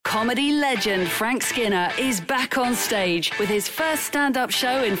Comedy legend Frank Skinner is back on stage with his first stand-up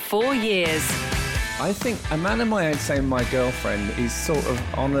show in 4 years. I think a man of my age saying my girlfriend is sort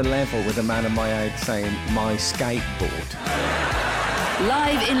of on a level with a man of my age saying my skateboard.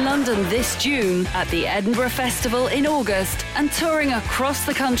 Live in London this June, at the Edinburgh Festival in August, and touring across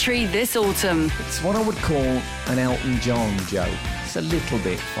the country this autumn. It's what I would call an Elton John joke. It's a little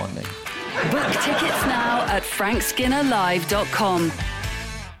bit funny. Book tickets now at frankskinnerlive.com.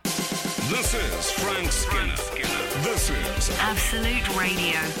 This is Frank Skinner. This is Absolute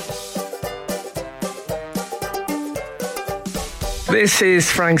Radio. This is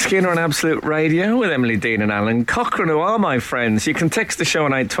Frank Skinner on Absolute Radio with Emily Dean and Alan Cochrane, who are my friends. You can text the show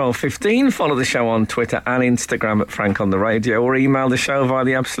on 81215, follow the show on Twitter and Instagram at Frank on the Radio, or email the show via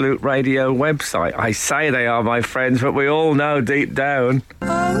the Absolute Radio website. I say they are my friends, but we all know deep down.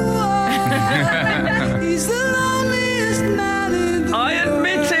 He's the loneliest man in the I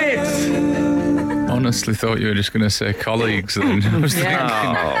admit it! Honestly thought you were just going to say colleagues then. I was thinking,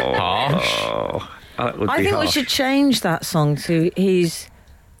 harsh. I think we should change that song to he's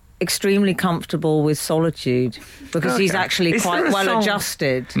extremely comfortable with solitude, because he's actually quite well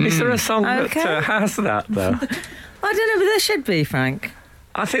adjusted. Is there a song that has that, though? I don't know, but there should be, Frank.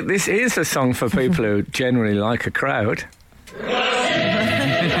 I think this is a song for people who generally like a crowd.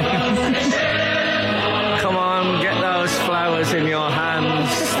 Come on, get those flowers in your hands.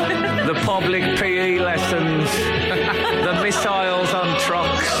 The public PE lessons. The missiles on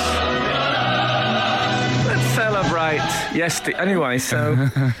trucks. Celebrate. Yes. Anyway, so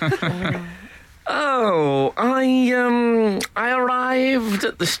I arrived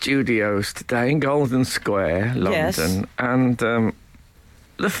at the studios today in Golden Square, London, and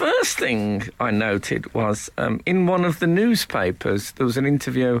the first thing I noted was in one of the newspapers there was an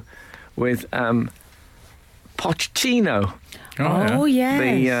interview with Pochettino. Oh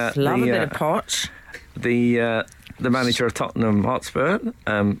yes, love a bit of Poch. The manager of Tottenham Hotspur.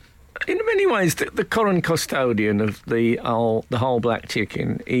 In many ways, the current custodian of the whole black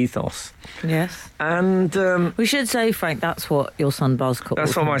chicken ethos. Yes. And we should say, Frank, that's what your son Buzz called.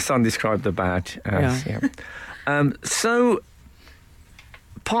 That's what my son described the badge as. Yeah. So,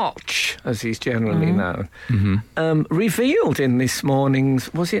 Poch, as he's generally known, revealed in this morning's,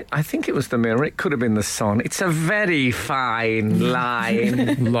 I think it was the Mirror, it could have been the Sun. It's a very fine line.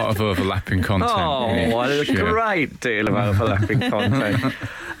 A lot of overlapping content. A great deal of overlapping content.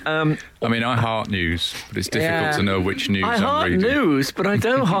 I mean, I heart news, but it's difficult to know which news I I'm heart reading. news, but I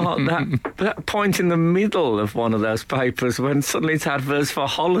don't heart that point in the middle of one of those papers when suddenly it's adverts for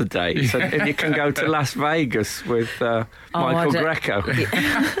holidays and you can go to Las Vegas with Michael Greco.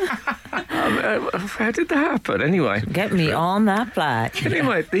 How did that happen? Anyway. Get me on that flight.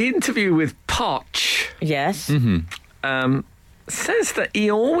 Anyway, the interview with Poch. Yes. Says that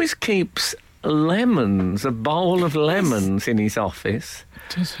he always keeps lemons, a bowl of lemons in his office.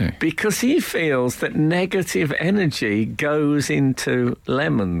 Does he? Because he feels that negative energy goes into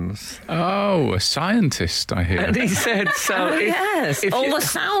lemons. Oh, a scientist, I hear. And he said, so if all the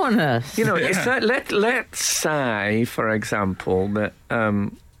sourness. You know, it's that, let's say, for example, that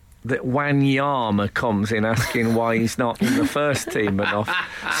Wanyama comes in asking why he's not in the first team enough.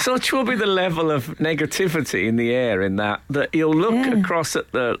 Such will be the level of negativity in the air in that he'll look across at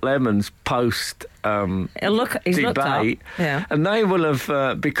the Lemons post debate, and they will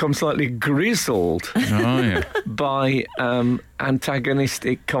have become slightly grizzled by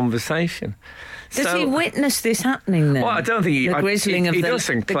antagonistic conversation. Does he witness this happening then? Well, I don't think he grizzling of the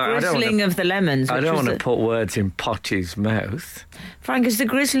lemons. I don't want to put words in Poch's mouth. Frank, is the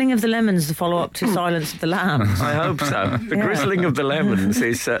grizzling of the lemons the follow-up to Silence of the Lambs? I hope so. The grizzling of the lemons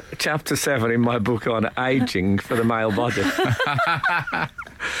is chapter 7 in my book on ageing for the male body.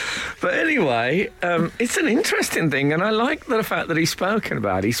 But anyway, it's an interesting thing, and I like the fact that he's spoken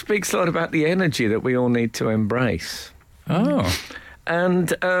about it. He speaks a lot about the energy that we all need to embrace. Oh.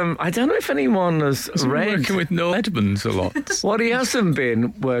 And I don't know if anyone has read... working with Noel Edmonds a lot. What he hasn't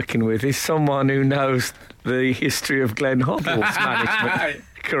been working with is someone who knows the history of Glenn Hoddle's management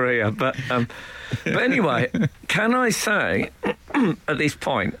career. But anyway, can I say, at this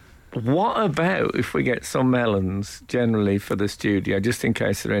point, what about if we get some melons generally for the studio, just in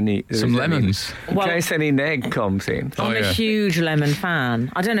case there are any... Some lemons? In case any neg comes in. I'm a huge lemon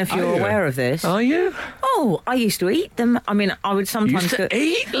fan. I don't know if you're aware of this. Are you? Oh, I used to eat them. I mean, I would sometimes...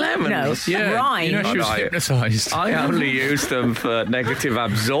 eat lemons? No, right. You know, she was hypnotised. I only use them for negative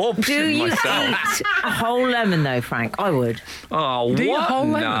absorption. Do you myself. eat a whole lemon, though, Frank? I would. Oh, Do you what? a whole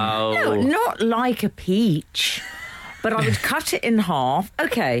lemon? No, not like a peach. But I would cut it in half.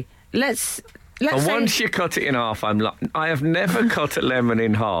 Okay, let's And once you cut it in half, I have never cut a lemon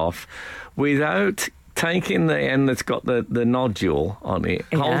in half without taking the end that's got the nodule on it,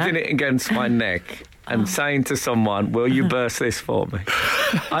 holding it against my neck and saying to someone, will you burst this for me?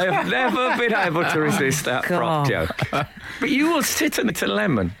 I have never been able to resist that prop joke. But you will sit and eat a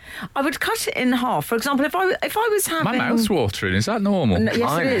lemon. I would cut it in half. For example, if I was having... My mouth's watering. Is that normal? No, yes,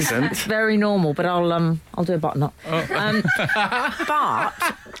 Mine it is. isn't. It's very normal, but I'll do a button up. But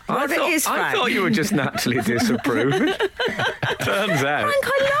I thought you were just naturally disapproving. Turns out. Frank,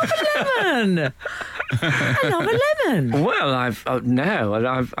 I love a lemon. I love a lemon. Well, I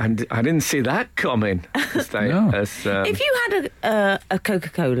didn't see that coming. If you had a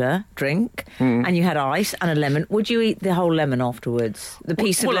Coca-Cola drink and you had ice and a lemon, would you eat the whole lemon afterwards? The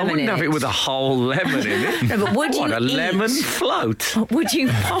piece of lemon in it? Well, I wouldn't have it with a whole lemon in it. No, but would you a lemon float? Would you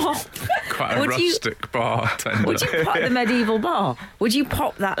pop? Quite a rustic bartender. Would you pop the medieval bar? Would you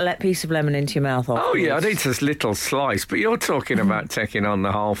pop that piece of lemon into your mouth afterwards? Oh, yeah, I'd eat a little slice, but you're talking about taking on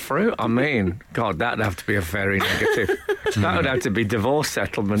the whole fruit. I mean, God, that'd have to be a very negative. That would have to be divorce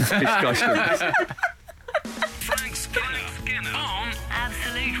settlement discussions. Frank Skinner on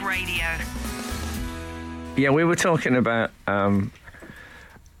Absolute Radio. Yeah, we were talking about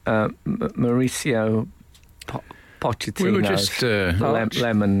Mauricio Pochettino's We were just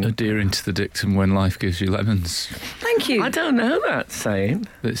lemon. adhering to the dictum, when life gives you lemons. Thank you. I don't know that saying.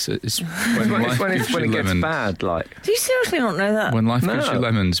 It's when It's life when gives it you gets lemons. bad, like. Do you seriously not know that? When life gives No. you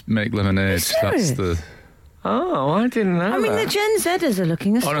lemons, make lemonade. That's the... Oh, I didn't know I mean, that. the Gen Zers are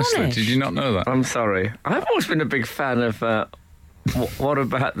looking astonished. Honestly, did you not know that? I'm sorry. I've always been a big fan of. What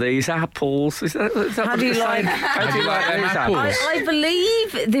about these apples? Is that How do you like? How do you like them these apples? apples? I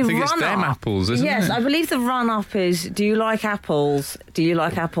believe the I think it's run-up... them apples, isn't yes, it? I believe the run-up is, do you like apples? Do you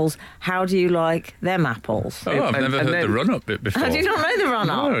like apples? How do you like them apples? Oh, I've And- never and heard then- the run-up bit before. How do you not know the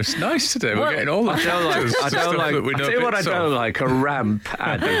run-up? No, it's nice today. Well, We're getting all the I don't like. I stuff don't like. that we know I tell you what I bits don't of. like: a ramp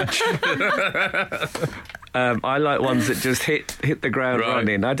adage. I like ones that just hit the ground Right.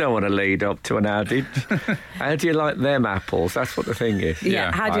 running. I don't want to lead up to an adage. How do you like them apples? That's what the thing is.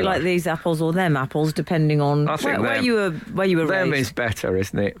 Yeah, how do I you like these apples or them apples, depending on I think where them- you were Them raised? is better,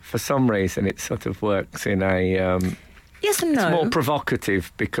 isn't it? For some reason, it sort of works in a. Yes and no. It's more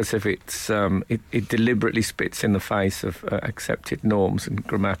provocative because of its. It deliberately spits in the face of accepted norms and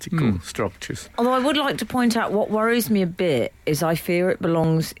grammatical structures. Although I would like to point out what worries me a bit is I fear it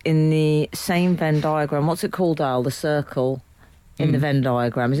belongs in the same Venn diagram. What's it called, Al? The circle in the Venn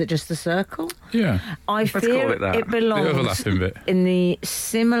diagram. Is it just the circle? Yeah, I Let's fear call it that. it belongs the overlapping bit. in the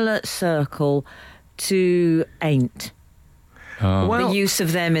similar circle to ain't. Oh. Well, the use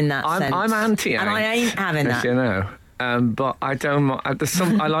of them in that sense. I'm anti-ain't, and I ain't having as that. you know. But I don't. There's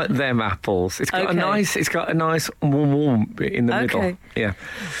some. I like them apples. It's got Okay. a nice. It's got a nice warm bit in the middle. Okay. Yeah.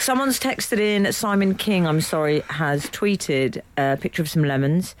 Someone's texted in. Simon King, I'm sorry, has tweeted a picture of some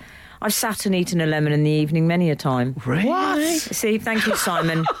lemons. I've sat and eaten a lemon in the evening many a time. Really? See, thank you,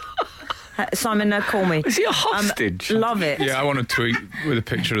 Simon. Simon, call me. Is he a hostage? Love it. Yeah, I want to tweet with a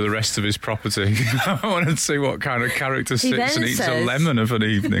picture of the rest of his property. I want to see what kind of character He sits then and eats a says- lemon of an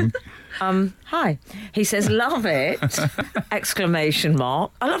evening. Hi. He says, love it! Exclamation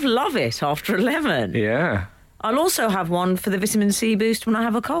mark. I love it after a lemon. Yeah. I'll also have one for the vitamin C boost when I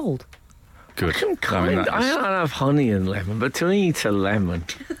have a cold. Good. I don't have honey and lemon, but to eat a lemon.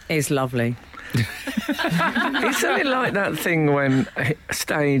 It's lovely. Isn't it like that thing when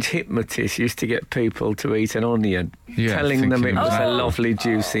stage hypnotists used to get people to eat an onion, Yeah, telling them it thinking was it a was lovely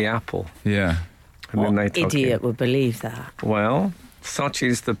juicy apple, Yeah. and then they What took idiot it. would believe that? Well, such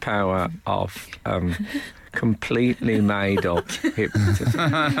is the power of completely made up hypnotism.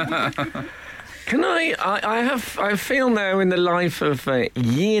 Can I feel now in the life of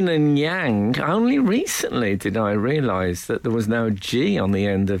yin and yang, only recently did I realise that there was no G on the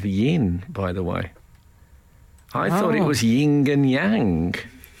end of yin, by the way. I thought it was yin and yang.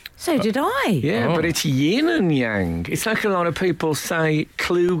 So did I. Yeah, Oh. but it's yin and yang. It's like a lot of people say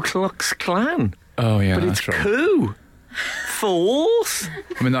Ku Klux Klan, Oh, yeah, but it's that's right. coup. Fools.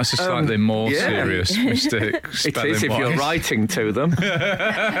 I mean, that's a slightly more yeah. serious mistake. It is if you're writing to them.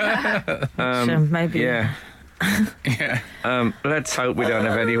 So maybe. Yeah. Yeah. Let's hope we don't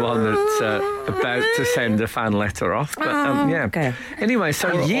have anyone that's about to send a fan letter off. But yeah. okay. Anyway,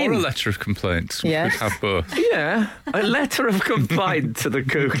 so Or yin. a letter of complaints. Yes. We could have both. Yeah, a letter of complaint to the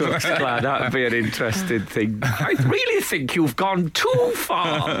Ku Klux Klan. That would be an interesting thing. I really think you've gone too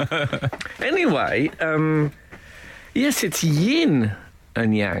far. Anyway, yes, it's yin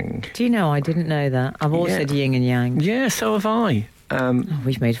and yang. Do you know I didn't know that? I've always Yeah. said yin and yang. Yeah, so have I.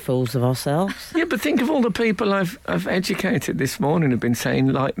 We've made fools of ourselves. Yeah, but think of all the people I've educated this morning who've been saying,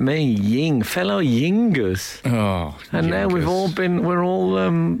 like me, fellow Yingers. Oh, and now we're all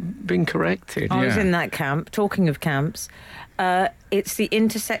been corrected. I was in that camp. Talking of camps, it's the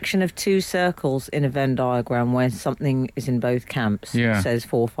intersection of two circles in a Venn diagram where something is in both camps. Yeah. It says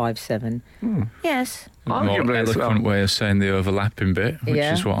 4, 5, 7. Yes. A more Arguably as eloquent well. way of saying the overlapping bit, which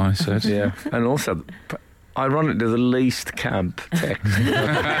Yeah. is what I said. Yeah, and also, ironically, the least camp text.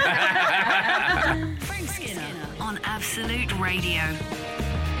 Frank Skinner on Absolute Radio.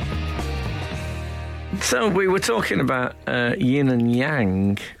 So we were talking about yin and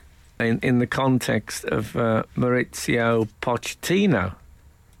yang in the context of Maurizio Pochettino,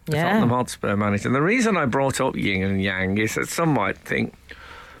 the Tottenham Hotspur manager. And the reason I brought up yin and yang is that some might think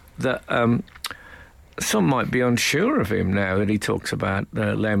that some might be unsure of him now that he talks about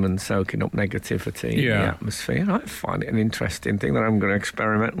lemon soaking up negativity in the atmosphere. I find it an interesting thing that I'm going to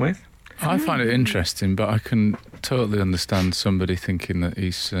experiment with. I find it interesting, but I can totally understand somebody thinking that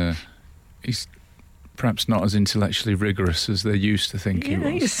he's perhaps not as intellectually rigorous as they're used to think he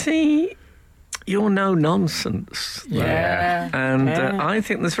was. You see, you're no nonsense. Yeah. And I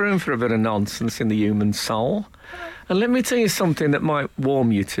think there's room for a bit of nonsense in the human soul. And let me tell you something that might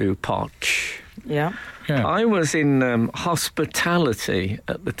warm you to, Poch. Yeah. Yeah. I was in hospitality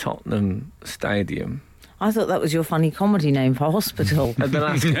at the Tottenham Stadium. I thought that was your funny comedy name for hospital. At the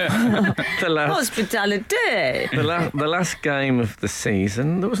last, Hospitality. the last game of the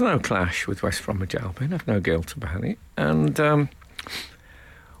season, there was no clash with West Bromwich Albion. I've no guilt about it. And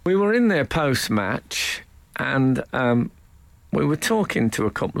we were in there post-match, and we were talking to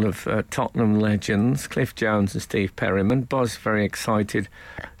a couple of Tottenham legends, Cliff Jones and Steve Perryman. Boz very excited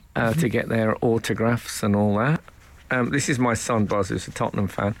to get their autographs and all that. This is my son, Boz, who's a Tottenham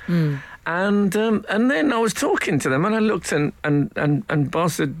fan. And then I was talking to them, and I looked, and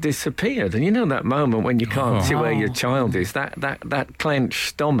Boz had disappeared. And you know that moment when you can't see where your child is, that clenched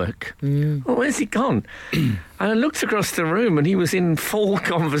stomach. Oh, where's he gone? And I looked across the room, and he was in full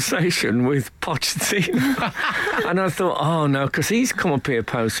conversation with Pochettino. And I thought, oh no, because he's come up here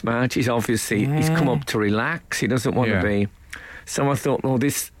post-match. He's obviously he's come up to relax. He doesn't want to be. So I thought, well,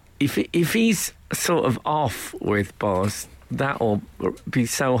 this if he's sort of off with Boz, that'll be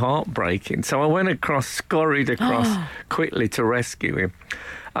so heartbreaking. So I went scurried across quickly to rescue him.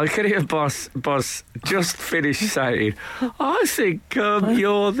 I could hear Boz just finish saying, I think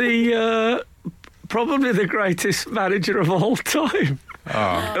you're the probably the greatest manager of all time.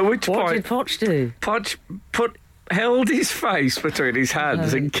 At which What point, did Poch do? Poch held his face between his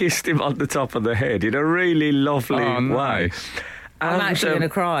hands and kissed him on the top of the head in a really lovely way. Nice. I'm actually going to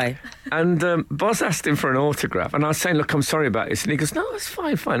cry. And Boz asked him for an autograph, and I was saying, "Look, I'm sorry about this," and he goes, "No, it's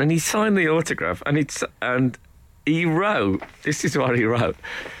fine." And he signed the autograph, and he wrote. This is what he wrote.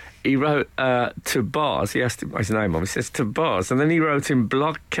 He wrote to Boz. He asked him his name. He says to Boz, and then he wrote in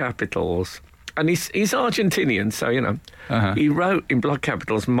block capitals. And he's Argentinian, so you know. He wrote in block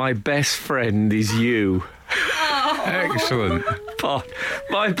capitals, "My best friend is you." Excellent.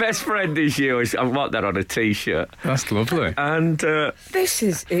 My best friend is you. I want that on a T-shirt. That's lovely. And This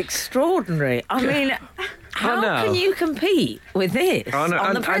is extraordinary. I mean, how can you compete with this on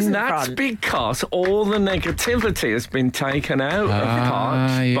the present and that's front? because all the negativity has been taken out of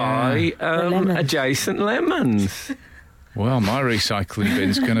Poch by adjacent lemons. Well, my recycling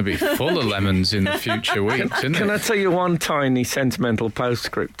bin's going to be full of lemons in the future weeks, isn't Can I it? tell you one tiny sentimental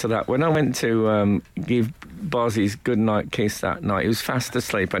postscript to that? When I went to give Boz his goodnight kiss that night, he was fast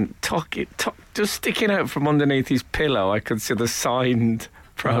asleep, and just sticking out from underneath his pillow, I could see the signed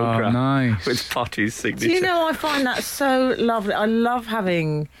programme nice. with Potty's signature. Do you know, I find that so lovely. I love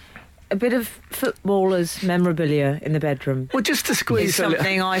having a bit of footballers' memorabilia in the bedroom. Well, just to It's squeeze a little...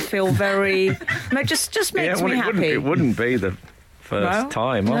 something I feel very... just makes me happy. It wouldn't be the first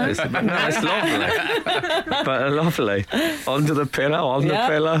time, obviously. But no, it's lovely. But lovely. Onto the pillow, on the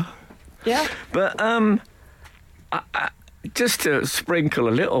pillow. Yeah. But I, just to sprinkle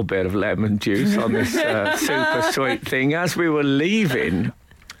a little bit of lemon juice on this super sweet thing, as we were leaving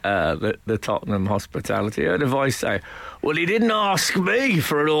the Tottenham hospitality, I heard a voice say, "Well, he didn't ask me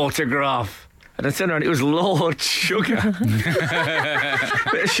for an autograph." And I turned around, it was Lord Sugar.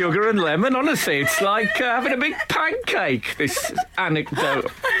 Bit of sugar and lemon, honestly. It's like having a big pancake, this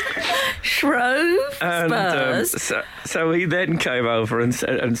anecdote. Shrove Spurs. So he then came over and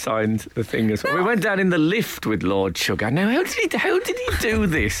signed the thing as well. We went down in the lift with Lord Sugar. Now, how did he do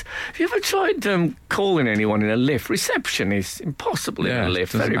this? Have you ever tried calling anyone in a lift? Reception is impossible in a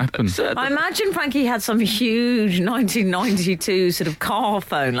lift. Very absurd. I imagine Frankie had some huge 1992 sort of car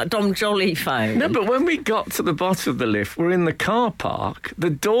phone, like Dom Jolly phone. No, but when we got to the bottom of the lift, we're in the car park, the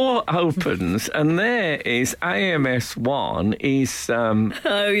door opens, and there is AMS1, is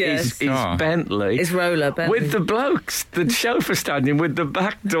Bentley. It's Roller Bentley. With the blokes, the chauffeur standing with the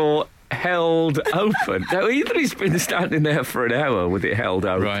back door held open. Now, either he's been standing there for an hour with it held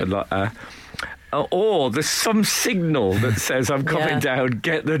open like that, or there's some signal that says, I'm coming down,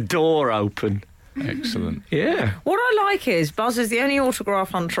 get the door open. Excellent. Yeah. What I like is Buzz is the only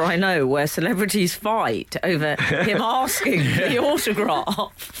autograph hunter I know where celebrities fight over him asking the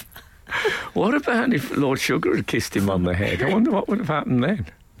autograph. What about if Lord Sugar had kissed him on the head? I wonder what would have happened then.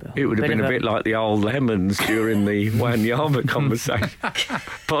 It would have been a bit like the old lemons during the Wanyama conversation.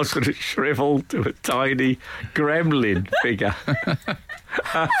 Buzz would have shrivelled to a tiny gremlin figure.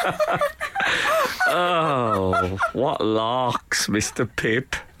 Oh, what larks, Mr.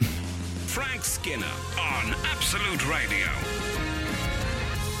 Pip. Frank Skinner on Absolute Radio.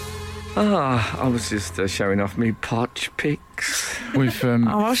 I was just showing off me potch pics. We've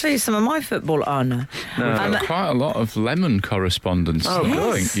I'll show you some of my football honour. got quite a lot of lemon correspondence. I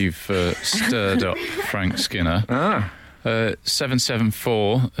think you've stirred up, Frank Skinner.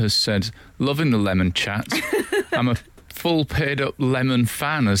 774 has said, loving the lemon chat. I'm a full paid-up lemon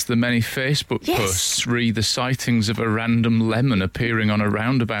fan, as the many Facebook posts read the sightings of a random lemon appearing on a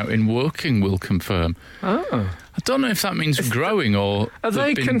roundabout in Woking will confirm. I don't know if that means growing or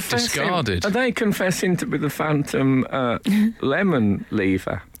they've been discarded. Are they confessing to be the phantom lemon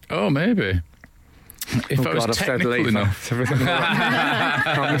lever? Oh, maybe. If I was technical enough.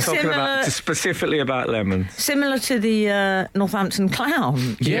 I'm talking specifically about lemons. Similar to the Northampton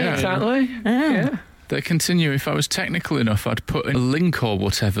clown. Yeah, exactly. Yeah. They continue, if I was technical enough, I'd put in a link or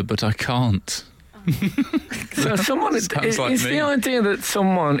whatever, but I can't. So someone is like the idea that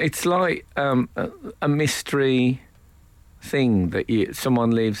someone, it's like a mystery thing that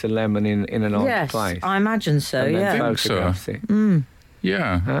someone leaves a lemon in an odd place. I imagine so. And then I think photographs so. it.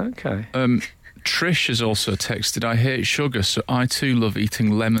 Yeah. Okay. Trish has also texted, I hate sugar, so I too love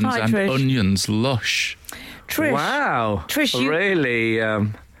eating lemons and Trish. Onions. Lush. Trish. Wow. Trish, really.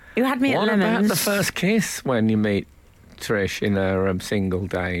 You had me at what lemons. about the first kiss when you meet Trish in her single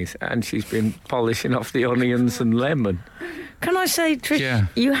days and she's been polishing off the onions and lemon? Can I say, Trish,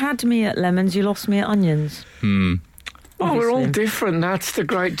 you had me at lemons, you lost me at onions. Oh, we're all different. That's the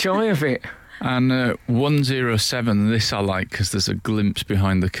great joy of it. And 107, this I like because there's a glimpse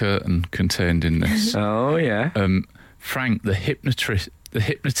behind the curtain contained in this. Oh, yeah. Frank, the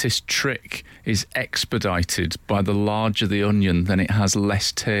hypnotist trick is expedited by the larger the onion, then it has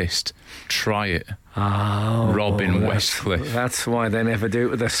less taste. Try it. Oh, Robin Westcliff. That's why they never do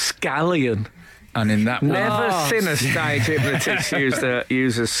it with a scallion. And in that Never seen a stage hypnotist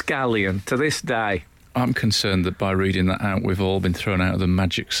use a scallion to this day. I'm concerned that by reading that out, we've all been thrown out of the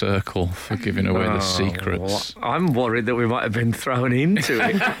magic circle for giving away the secrets. I'm worried that we might have been thrown into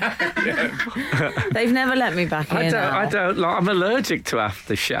it. They've never let me back in. I don't like. I'm allergic to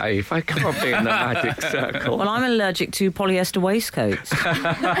aftershave. I can't be in the magic circle. Well, I'm allergic to polyester waistcoats.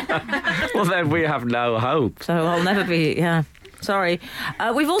 Well, then we have no hope. So I'll never be. Yeah. Sorry.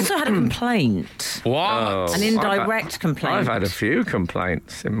 We've also had a complaint. What? An indirect complaint. I've had a few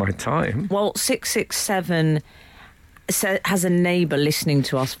complaints in my time. Well, 667 has a neighbour listening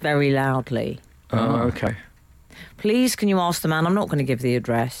to us very loudly. Oh, okay. Please, can you ask the man? I'm not going to give the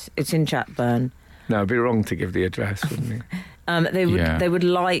address. It's in Chatburn. No, it'd be wrong to give the address, wouldn't it? They would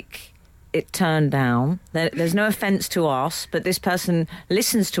like it turned down. There's no offence to us, but this person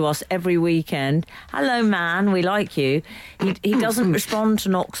listens to us every weekend. Hello, man, we like you. He doesn't respond to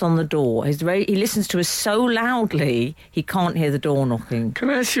knocks on the door. He listens to us so loudly he can't hear the door knocking. Can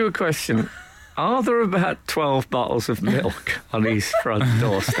I ask you a question? Are there about 12 bottles of milk on his front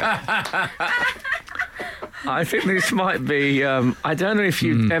doorstep? I think this might be... I don't know if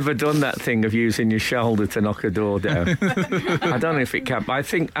you've ever done that thing of using your shoulder to knock a door down. I don't know if it can, but I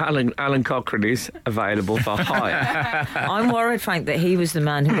think Alan Cochrane is available for hire. I'm worried, Frank, that he was the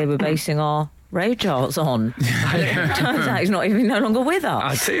man who they were basing our radars on. It turns out he's not even no longer with us.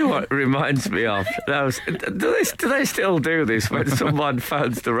 I'll tell you what it reminds me of. Do they still do this when someone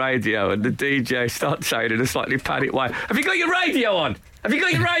phones the radio and the DJ starts saying in a slightly panicked way, have you got your radio on? Have you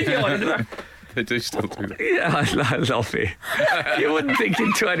got your radio on? They do still do that. Yeah, I love it. You wouldn't think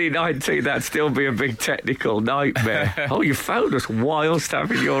in 2019 that'd still be a big technical nightmare. Oh, you phoned us whilst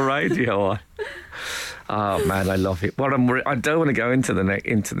having your radio on. Oh man, I love it. Well, I don't want to go into the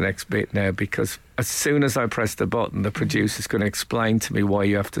next bit now, because as soon as I press the button, the producer's going to explain to me why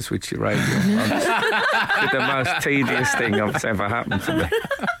you have to switch your radio on. It's the most tedious thing that's ever happened to me.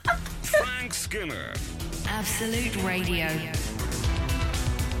 Frank Skinner. Absolute Radio.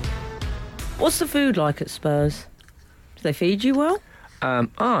 What's the food like at Spurs? Do they feed you well?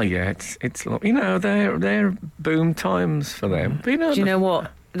 Yeah, it's they're boom times for them. But, Do you know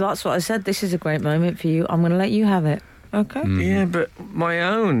what? That's what I said. This is a great moment for you. I'm going to let you have it. Okay. Yeah, but my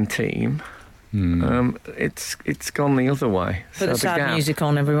own team, it's gone the other way. Put the sad music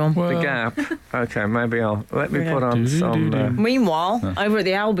on, everyone. The Gap. Okay, maybe let me put on some. Meanwhile, over at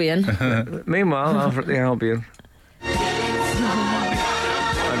the Albion. Over at the Albion.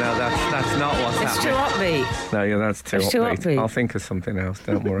 No, that's not what's It's happening. too upbeat. No, yeah, that's too upbeat. I'll think of something else,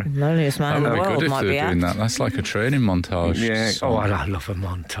 don't worry. Loneliest man in the That'd be world good if might they be were doing apt. that. That's like a training montage. Yeah. song. Oh, I love a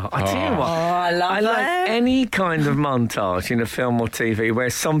montage. I tell you what. I love like it. any kind of montage in a film or TV where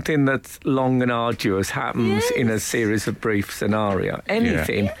something that's long and arduous happens in a series of brief scenario.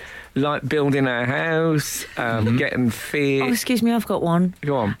 Anything. Yeah. Like building a house, getting fit. Oh, excuse me, I've got one.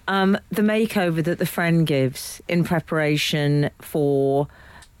 Go on. The makeover that the friend gives in preparation for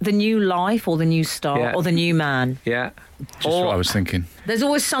the new life or the new start or the new man. Yeah. Just what I was thinking. There's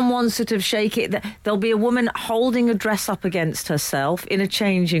always someone sort of shaking. There'll be a woman holding a dress up against herself in a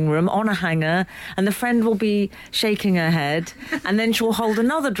changing room on a hanger, and the friend will be shaking her head, and then she'll hold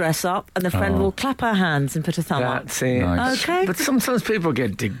another dress up, and the friend will clap her hands and put a thumb up. That's it. Nice. Okay. But sometimes people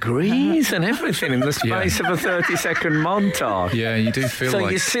get degrees and everything in the space of a 30-second montage. Yeah, you do feel So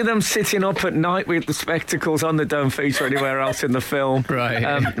like... you see them sitting up at night with the spectacles on that don't feature anywhere else in the film,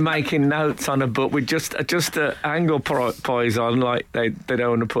 Right. Making notes on a book with just a angle poise on, like they don't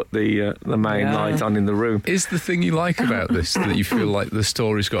want to put the main light on in the room. Is the thing you like about this that you feel like the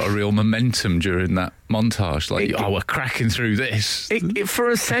story's got a real momentum during that montage? Like, we're cracking through this. For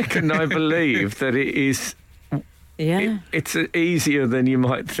a second, I believe that it is. Yeah. It's easier than you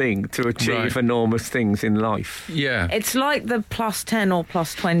might think to achieve enormous things in life. Yeah. It's like the plus 10 or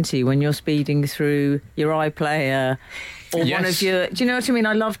plus 20 when you're speeding through your iPlayer or one of your... Do you know what I mean?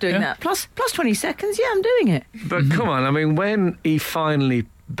 I love doing that. Plus 20 seconds, I'm doing it. But come on, I mean, when he finally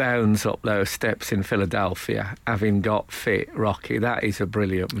bounds up those steps in Philadelphia, having got fit, Rocky, that is a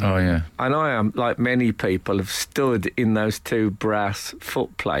brilliant movie. Oh, yeah. And I am, like many people, have stood in those two brass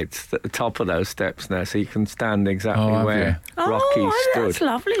foot plates at the top of those steps now, so you can stand exactly where Rocky stood. That's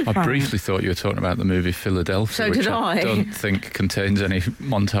lovely, I Frank. briefly thought you were talking about the movie Philadelphia, So which did I I. don't think contains any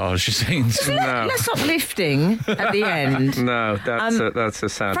montage scenes. Less uplifting at the end. No, that's a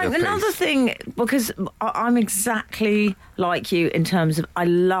sad Frank, piece. another thing, because I'm exactly like you in terms of I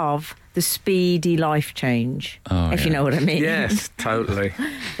love the speedy life change, if you know what I mean. Yes, totally.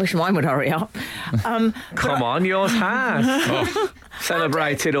 Wish mine would hurry up. Come on, yours has.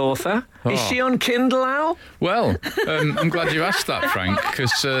 Celebrated author. Is she on Kindle, Al? Well, I'm glad you asked that, Frank,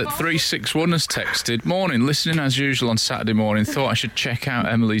 because 361 has texted, "Morning, listening as usual on Saturday morning. Thought I should check out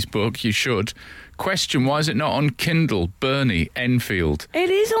Emily's book. You should. Question, why is it not on Kindle? Bernie Enfield." It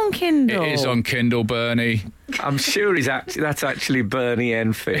is on Kindle. It is on Kindle, Bernie. I'm sure that's actually Bernie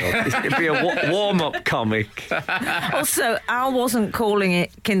Enfield. It'd be a warm-up comic. Also, Al wasn't calling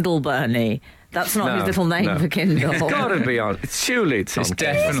it Kindle Bernie. That's not his little name for Kindle. It's got to be on. Surely it's on. It's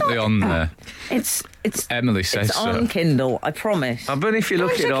definitely on there. It's Emily says it's so. on Kindle, I promise. But if you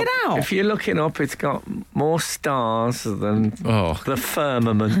look it check up, it out. if you're looking up, it's got more stars than the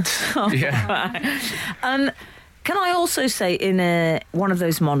firmament. Yeah. Can I also say in one of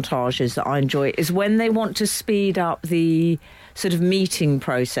those montages that I enjoy is when they want to speed up the sort of meeting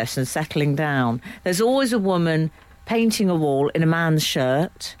process and settling down. There's always a woman painting a wall in a man's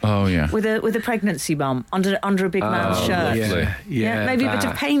shirt. Oh, yeah. With a pregnancy bump under a big man's shirt. lovely. Yeah, maybe a bit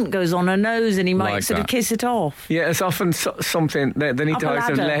of paint goes on her nose and he might Like sort of that. kiss it off. Yeah, it's often something. Then he Up a dies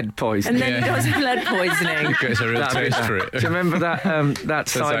of ladder. lead poisoning. And then he dies of lead poisoning. Gets a real taste for it. Do you remember that Turns out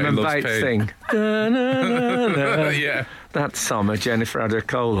he Simon loves Bates pain. thing? Da-na-na-na. Yeah. That summer, Jennifer had her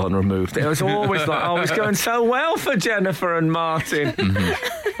colon removed. It was always like, oh, it's going so well for Jennifer and Martin.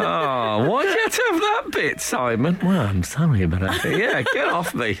 Oh, why'd you have to have that bit, Simon? Well, I'm sorry about that. Yeah, get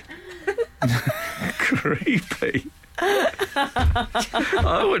off me. Creepy.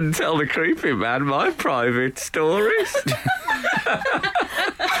 I wouldn't tell the creepy man my private stories.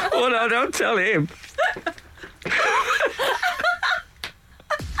 Well, no, don't tell him.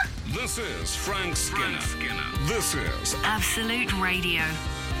 This is Frank Skinner. This is Absolute Radio.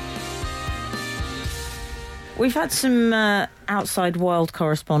 We've had some outside world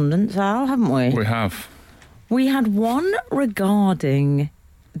correspondence, Al, haven't we? We have. We had one regarding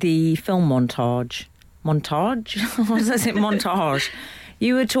the film montage. Montage? What does it? Montage.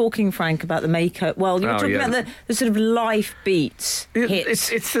 You were talking, Frank, about the makeup. Well, you were talking about the sort of life beats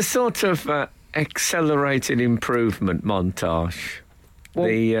hits. It's the sort of accelerated improvement montage.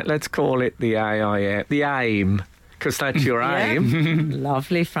 Well, let's call it the AIM, because that's your aim.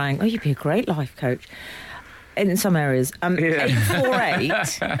 Lovely, Frank. Oh, you'd be a great life coach. In some areas.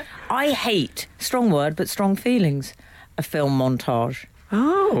 848. I hate, strong word, but strong feelings, a film montage.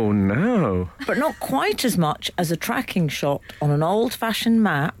 Oh, no. But not quite as much as a tracking shot on an old-fashioned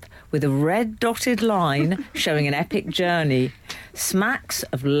map with a red dotted line showing an epic journey. Smacks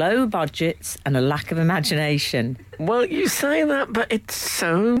of low budgets and a lack of imagination. Well, you say that, but it's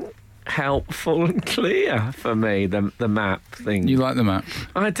so helpful and clear for me, the map thing. You like the map?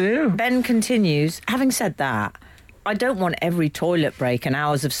 I do. Ben continues, having said that, I don't want every toilet break and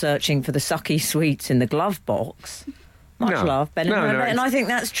hours of searching for the sucky sweets in the glove box. Much love, Ben. And I think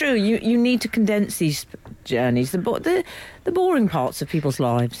that's true. You need to condense these journeys, the boring parts of people's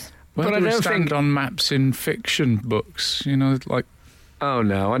lives. Well, but I don't stand on maps in fiction books, like... Oh,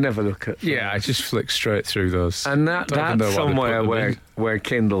 no, I never look at... Yeah, I just flick straight through those. And that's somewhere where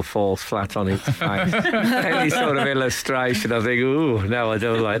Kindle falls flat on its face. Any sort of illustration, I think, ooh, no, I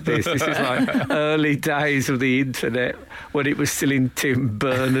don't like this. This is like early days of the internet when it was still in Tim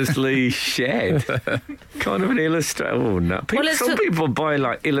Berners-Lee's shed. Kind of an illustration. Oh, no. Some people buy,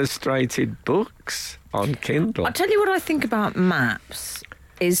 like, illustrated books on Kindle. I'll tell you what I think about maps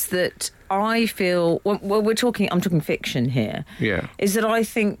is that... I feel, well, I'm talking fiction here. Yeah. Is that I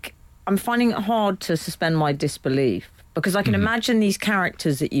think I'm finding it hard to suspend my disbelief because I can imagine these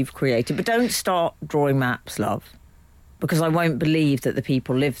characters that you've created, but don't start drawing maps, love, because I won't believe that the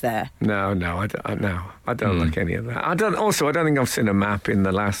people live there. No, I don't like any of that. I don't think I've seen a map in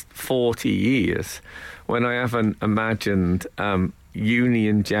the last 40 years when I haven't imagined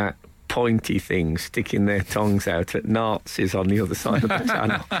Union Jack pointy things sticking their tongues out at Nazis on the other side of the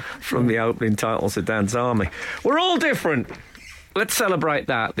channel from the opening titles of Dad's Army. We're all different. Let's celebrate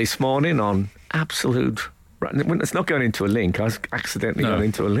that this morning on Absolute... It's not going into a link. I was accidentally going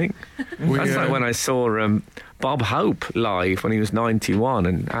into a link. That's like when I saw Bob Hope live when he was 91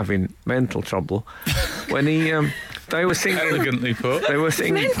 and having mental trouble. When he... they were singing... Elegantly put. They were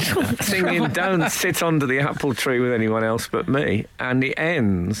singing Don't Sit Under the Apple Tree with Anyone Else But Me. And it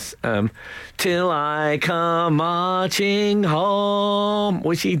ends, Till I Come Marching Home,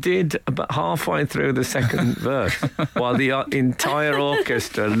 which he did about halfway through the second verse, while the entire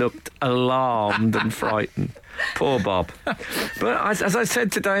orchestra looked alarmed and frightened. Poor Bob. But as I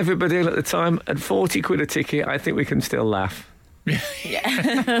said to David Baddiel at the time, at 40 quid a ticket, I think we can still laugh.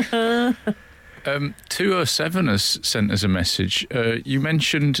 Yeah. 207 has sent us a message. You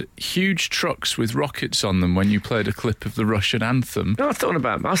mentioned huge trucks with rockets on them when you played a clip of the Russian anthem. No,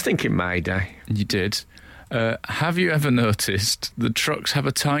 I was thinking May Day. You did. Have you ever noticed the trucks have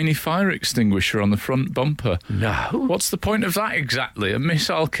a tiny fire extinguisher on the front bumper? No. What's the point of that exactly? A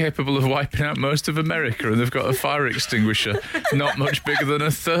missile capable of wiping out most of America, and they've got a fire extinguisher not much bigger than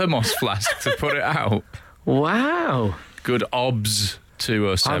a thermos flask to put it out. Wow. Good obs.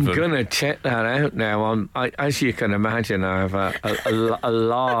 207. I'm going to check that out now. As you can imagine, I have a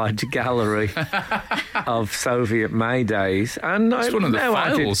large gallery of Soviet Maydays. And it's one of the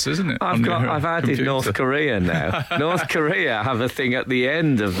files, isn't it? I've added North Korea now. North Korea have a thing at the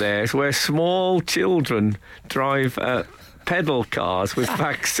end of theirs where small children drive pedal cars with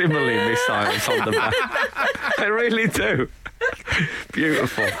facsimile missiles on the back. They really do.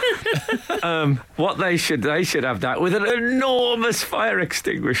 Beautiful. What they should have that with an enormous fire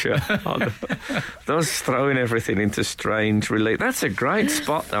extinguisher on those throwing everything into strange relief. That's a great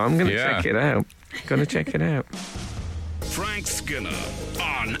spot though. I'm going to check it out. Frank Skinner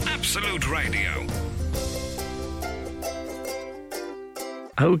on Absolute Radio.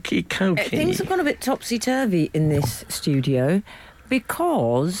 Okie dokie. Things have gone a bit topsy-turvy in this studio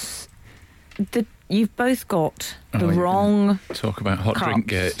because you've both got the wrong... Talk about hot cups. drink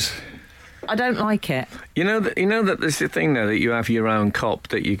gate. I don't like it. You know that there's the thing now that you have your own cup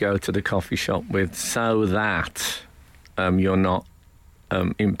that you go to the coffee shop with so that you're not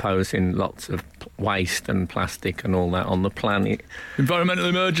imposing lots of waste and plastic and all that on the planet. Environmental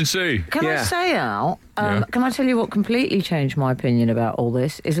emergency. Can I say, Al, can I tell you what completely changed my opinion about all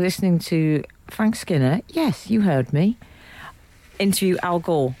this is listening to Frank Skinner, yes, you heard me, interview Al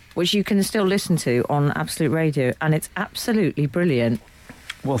Gore, which you can still listen to on Absolute Radio, and it's absolutely brilliant.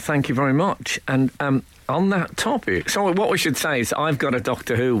 Well, thank you very much. And on that topic, so what we should say is I've got a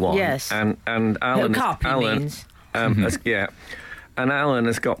Doctor Who one. Yes. And Alan... means. Yeah. And Alan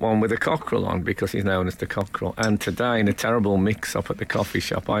has got one with a cockerel on because he's known as the cockerel. And today, in a terrible mix-up at the coffee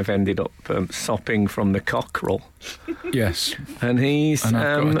shop, I've ended up sopping from the cockerel. Yes. And he's... And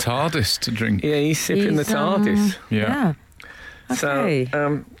I've got a TARDIS to drink. Yeah, he's sipping the TARDIS. Yeah. Okay.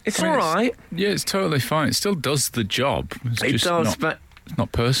 So, it's all right. Yeah, it's totally fine. It still does the job. It does, but... It's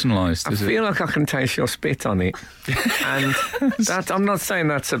not personalised, is it? I feel like I can taste your spit on it. And I'm not saying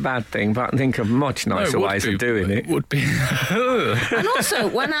that's a bad thing, but I think of much nicer ways of doing it. It would be. And also,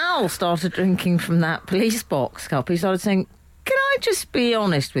 when Al started drinking from that police box cup, he started saying, "Can I just be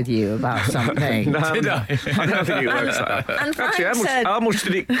honest with you about something?" No, Did I? I don't think it works like that. And Frank Actually, said, how much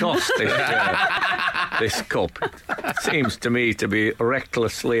did it cost, this cup? It seems to me to be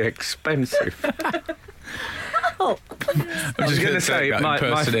recklessly expensive. "Oh, I'm just going to say that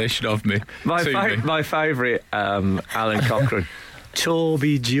impersonation of me. My favourite Alan Cochrane,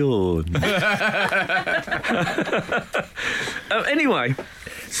 Toby Jones. Anyway,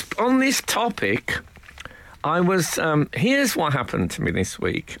 on this topic, I was... here's what happened to me this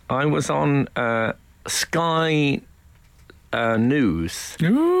week. I was on Sky News.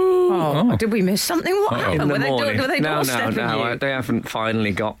 oh, did we miss something? What happened? In the Were morning. they doorstepping No, you? they haven't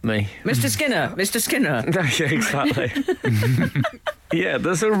finally got me. Mr. Skinner. Yeah, exactly. Yeah,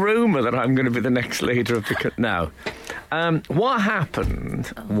 there's a rumour that I'm going to be the next leader of the... No. What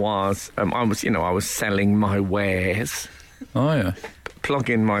happened was I was selling my wares, Oh, yeah.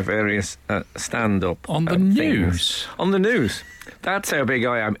 plugging my various stand-up On the things. news. On the news. That's how big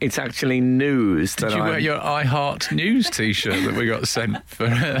I am. It's actually news that Did you wear your I Heart News T-shirt that we got sent for...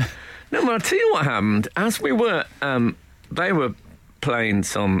 No, but I'll tell you what happened. As we were... they were playing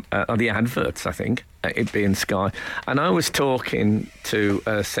some of the adverts, I think, it being Sky, and I was talking to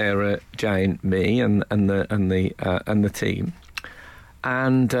Sarah, Jane, me, and the team,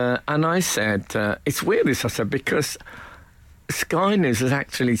 and I said, it's weird this, I said, because Sky News has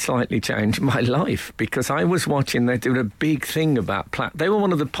actually slightly changed my life, because I was watching, they did a big thing about they were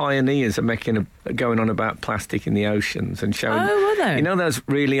one of the pioneers of going on about plastic in the oceans and showing, Oh, were they? you know, those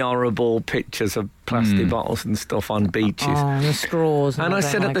really horrible pictures of plastic bottles and stuff on beaches. Oh, the straws. And I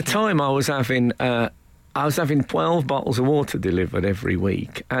said at the time I was having 12 bottles of water delivered every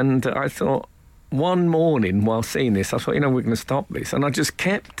week, and I thought one morning while seeing this, I thought, we're going to stop this, and I just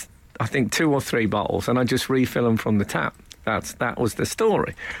kept, I think, 2 or 3 bottles, and I just refill them from the tap. That was the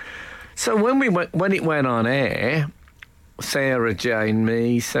story. So when it went on air, Sarah, Jane,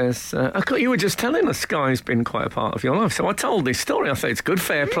 me says, you were just telling us Sky's been quite a part of your life. So I told this story. I thought it's good,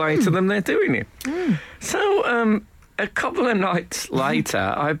 fair play to them, they're doing it. So a couple of nights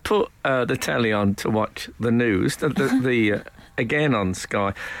later, I put the telly on to watch the news, the again on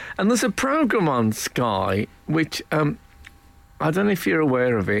Sky. And there's a programme on Sky which, I don't know if you're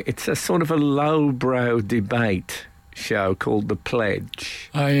aware of it, it's a sort of a lowbrow debate show called The Pledge.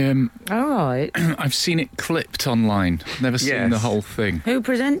 All right. I've seen it clipped online. Never seen the whole thing. Who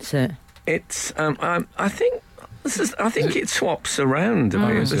presents it? It's I think it swaps around a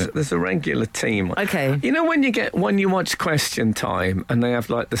bit. There's a regular team. Okay. You know when you watch Question Time and they have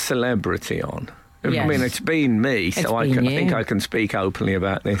like the celebrity on. Yes. I mean, it's been me, so I think I can speak openly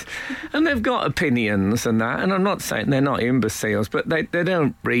about this. And they've got opinions and that, and I'm not saying they're not imbeciles, but they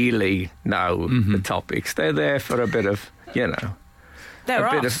don't really know the topics. They're there for a bit of, They're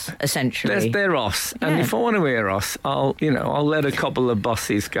us, essentially. They're us. And if I want to hear us, I'll let a couple of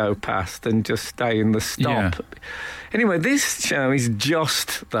buses go past and just stay in the stop. Yeah. Anyway, this show is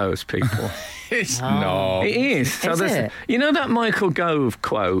just those people. It's not. It is. So Is it? You know that Michael Gove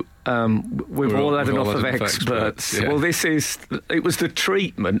quote, we've all had enough of experts. Yeah. Well, it was the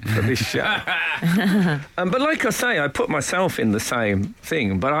treatment for this show. But like I say, I put myself in the same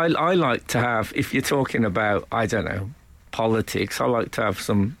thing. But I like to have, if you're talking about, I don't know, politics, I like to have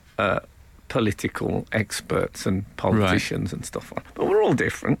some political experts and politicians and stuff like that. But we're all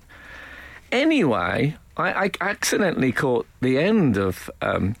different. Anyway, I accidentally caught the end of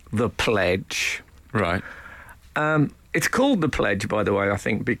The Pledge. Right. It's called The Pledge, by the way, I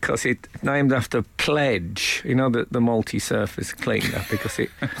think, because it's named after Pledge, the multi-surface cleaner, because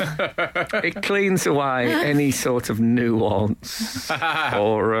it cleans away any sort of nuance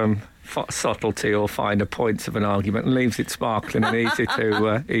or subtlety or finer points of an argument and leaves it sparkling and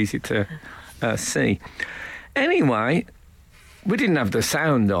easy to see. Anyway, we didn't have the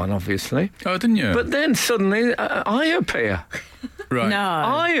sound on, obviously. Oh, didn't you? But then suddenly I appear. Right. No.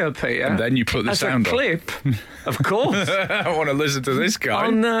 I appear. And then you put the sound on. As a clip, of course. I want to listen to this guy.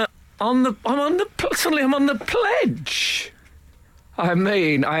 Suddenly I'm on the Pledge. I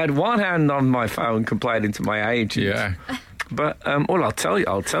mean, I had one hand on my phone complaining to my agent. Yeah. But, well, I'll tell you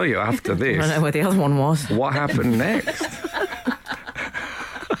after I this. don't know where the other one was. What happened next?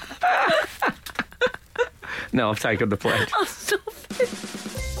 No, I've taken the pledge. Oh, stop it.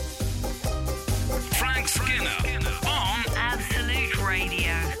 Frank Skinner on Absolute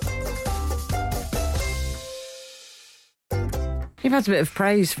Radio. You've had a bit of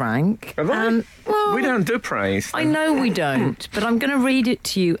praise, Frank. Have I? Well, We don't do praise. I know we don't, but I'm going to read it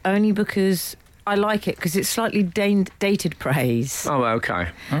to you only because I like it, because it's slightly dated praise. Oh, okay.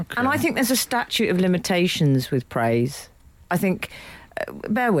 And I think there's a statute of limitations with praise. I think,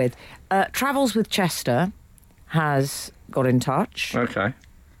 bear with, Travels with Chester has got in touch Okay.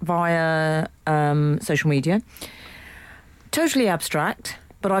 via social media. Totally abstract,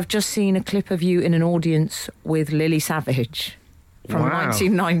 but I've just seen a clip of you in an audience with Lily Savage from Wow.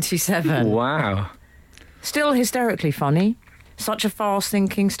 1997. Wow. Still hysterically funny. Such a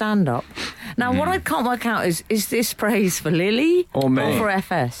fast-thinking stand-up. Now, what I can't work out is this praise for Lily Or me. for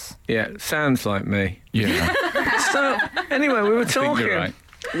FS? Yeah, sounds like me. Yeah. So, anyway, we were think talking. you're right.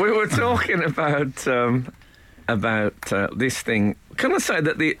 We were talking about this thing. Can I say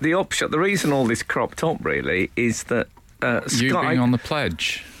that the upshot, the reason all this cropped up really is that You Sky. being on the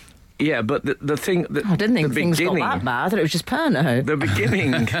pledge. Yeah, but the thing that I didn't think the things got beginning, that bad. I thought it was just Pernod. The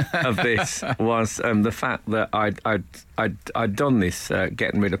beginning of this was the fact that I'd done this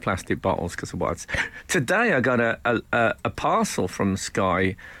getting rid of plastic bottles because of what. Today I got a parcel from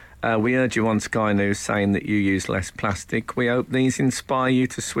Sky. We heard you on Sky News saying that you use less plastic. We hope these inspire you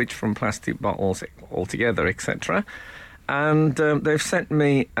to switch from plastic bottles altogether, etc. And they've sent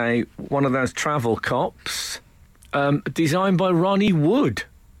me one of those travel cups designed by Ronnie Wood.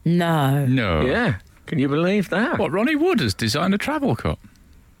 No. No. Yeah, can you believe that? What, Ronnie Wood has designed a travel cup?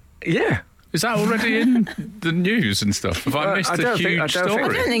 Yeah. Is that already in the news and stuff? Have I missed I a don't think- I huge don't think- I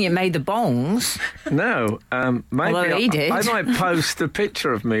story? don't think it made the bongs. No, maybe Although he did. I might post a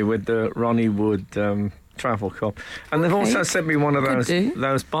picture of me with the Ronnie Wood travel cup, and they've also sent me one of Could do.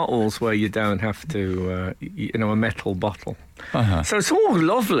 those bottles where you don't have to, a metal bottle. Uh-huh. So it's all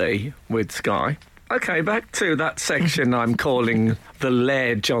lovely with Sky. Okay, back to that section I'm calling the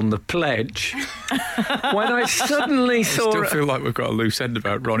ledge on the pledge. When I suddenly I saw still feel like we've got a loose end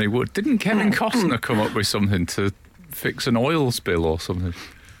about Ronnie Wood. Didn't Kevin Costner come up with something to fix an oil spill or something?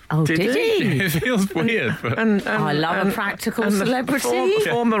 Oh, Did did he? It feels weird, but I love a practical the celebrity.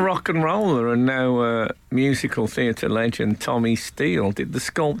 former rock and roller and now musical theatre legend Tommy Steele did the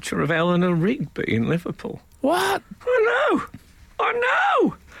sculpture of Eleanor Rigby in Liverpool. what? I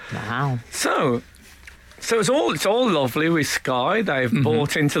know. Wow. So it's all lovely with Sky. They've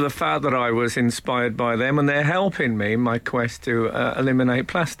bought into the fact that I was inspired by them, and they're helping me in my quest to eliminate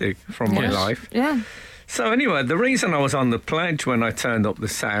plastic from my Yes. life. Yeah. So anyway, the reason I was on the pledge when I turned up the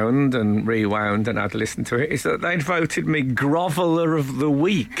sound and rewound and I'd listened to it is that they'd voted me Groveller of the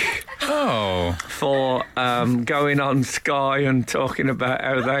Week Oh. for going on Sky and talking about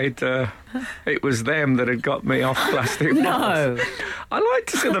how it was them that had got me off plastic bottles. No. I like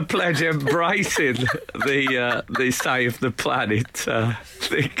to see the pledge embracing the Save the Planet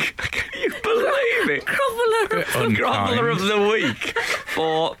thing. Can you believe it? Unkind. Groveller of the Week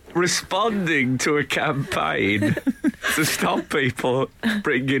for responding to a campaign to stop people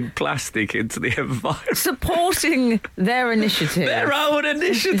bringing plastic into the environment. Supporting their initiative. Their own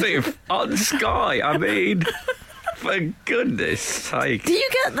initiative on Sky. I mean, for goodness sake. Do you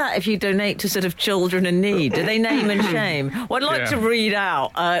get that if you donate to sort of children in need? Do they name and shame? Well, I'd like to read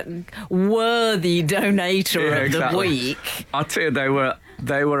out a worthy donator of the week. I'll tell you,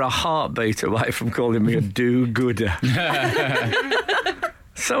 they were a heartbeat away from calling me a do-gooder.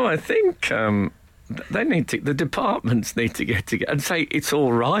 So I think the departments need to get together and say it's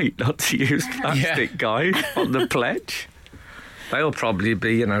all right not to use plastic, guys, on the pledge. They'll probably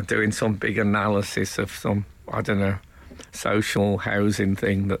be, doing some big analysis of some, I don't know, social housing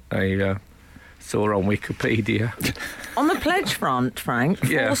thing that they saw on Wikipedia. On the pledge front, Frank,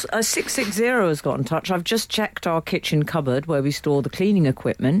 660 has got in touch. I've just checked our kitchen cupboard where we store the cleaning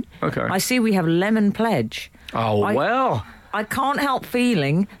equipment. Okay. I see we have lemon pledge. Well. I can't help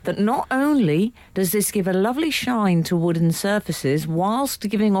feeling that not only does this give a lovely shine to wooden surfaces whilst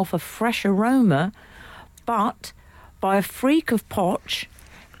giving off a fresh aroma, but by a freak of potch,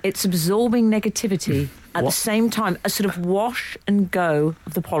 it's absorbing negativity at the same time, a sort of wash and go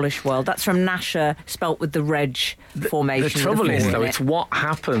of the polish world. That's from Nasher, spelt with the reg formation. The trouble with a is, four though, in it's it. what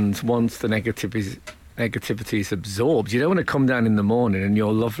happens once the negativity is absorbed. You don't want to come down in the morning and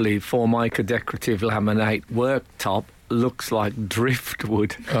your lovely Formica decorative laminate worktop looks like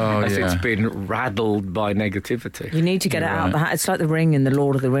driftwood as it's been raddled by negativity. You need to get it out of the hat. It's like the ring in The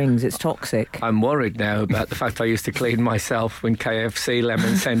Lord of the Rings. It's toxic. I'm worried now about the fact I used to clean myself with KFC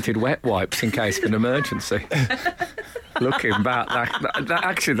lemon-scented wet wipes in case of an emergency. Looking back,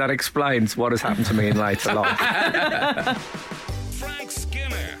 that explains what has happened to me in later life. Frank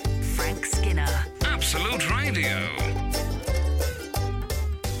Skinner. Frank Skinner. Absolute Radio.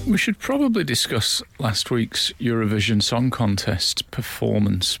 We should probably discuss last week's Eurovision Song Contest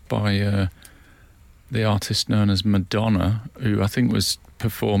performance by the artist known as Madonna, who I think was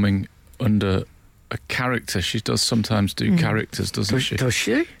performing under a character. She does sometimes do characters, doesn't she? Does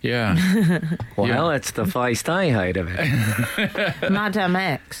she? Yeah. Well, it's the first I heard of it. Madame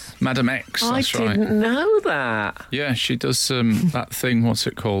X. Madame X, that's right. I didn't know that. Yeah, she does that thing, what's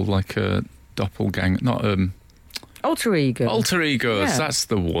it called? Like a doppelganger, not... Alter ego. Alter egos, Yeah. that's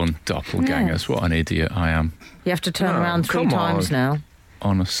the one. Doppelgangers, Yes. what an idiot I am, You have to turn around 3 come times on. now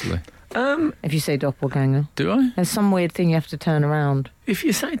honestly. if you say doppelganger. Do I? There's some weird thing you have to turn around. If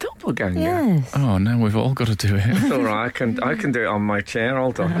you say doppelganger. Yes. Oh, now we've all got to do it. It's all right, I can do it on my chair,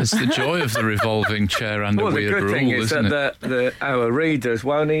 hold on. It's the joy of the revolving chair and Well, a the weird good rule, thing is isn't that it? our readers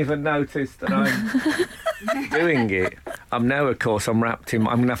won't even notice that I'm doing it. I'm wrapped in...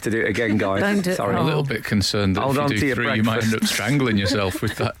 I'm going to have to do it again, guys. Don't do it. Sorry. I'm a little bit concerned that Hold on if to you do your 3, you might end breakfast. up strangling yourself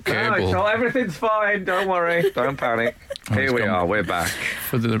with that cable. No, everything's fine, don't worry. Don't panic. Here he's we gone. are, we're back.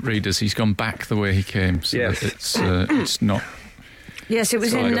 For the readers, he's gone back the way he came, so Yes. that it's not... Yes, it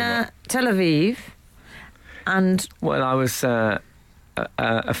was Sorry in about Tel Aviv. And Well, I was... a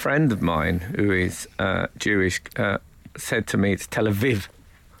friend of mine who is Jewish said to me it's Tel Aviv.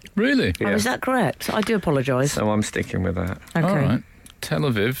 Really? Yeah. is that correct? I do apologise. So I'm sticking with that. Okay. All right. Tel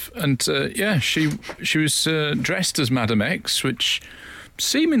Aviv. And, she was dressed as Madame X, which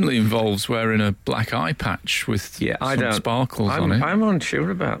seemingly involves wearing a black eye patch with some sparkles on it. I'm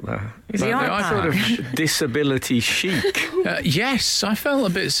unsure about that. Is The that eye sort patch. of disability chic? Yes, I felt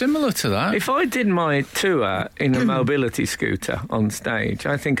a bit similar to that. If I did my tour in a mobility scooter on stage,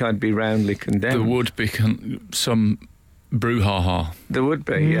 I think I'd be roundly condemned. There would be some brouhaha. There would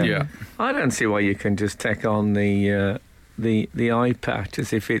be, yeah. Yeah. I don't see why you can just take on the eye patch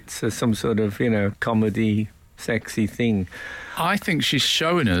as if it's some sort of, comedy, sexy thing. I think she's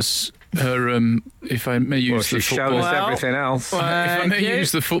showing us her, if I may use the She's shown football... us everything else. if I may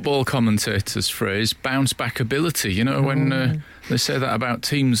use the football commentator's phrase, bounce back ability. You know, when they say that about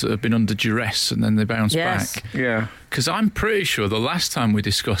teams that have been under duress and then they bounce Yes. back. Yeah. Because I'm pretty sure the last time we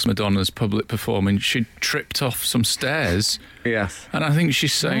discussed Madonna's public performance, she tripped off some stairs. Yes. And I think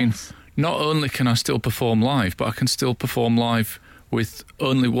she's saying, not only can I still perform live, but I can still perform live with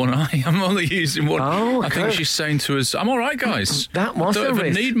only one eye. I'm only using one. Oh, I think she's saying to us, I'm all right, guys. That was I don't a even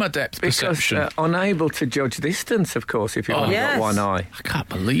risk. need my depth perception. Because unable to judge distance, of course, if you've only yes. got one eye. I can't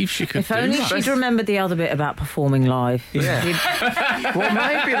believe she could If do only that. she'd remembered the other bit about performing live. Yeah. Well,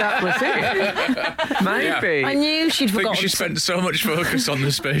 maybe that was it. Maybe. I knew she'd I think forgotten. she spent so much focus on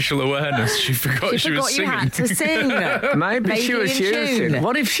the spatial awareness, she forgot she was you singing. had to sing. Maybe she was in using... tune.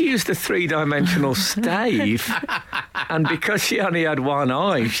 What if she used a 3-dimensional stave and because she only had one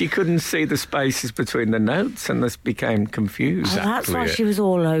eye, she couldn't see the spaces between the notes and this became confused. Well, that's why it. she was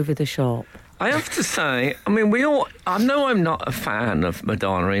all over the shop. I have to say, I mean, I know I'm not a fan of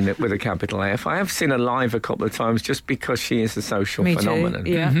Madonna with a capital F. I have seen her live a couple of times just because she is a social Me phenomenon.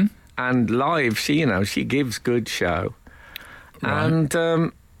 too. Yeah. And live, she gives good show. Right.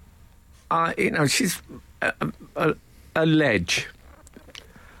 And, she's a ledge.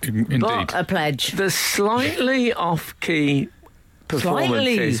 Indeed. A pledge. There's slightly off-key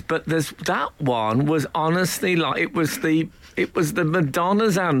performances, Slightly. but that one was honestly like it was the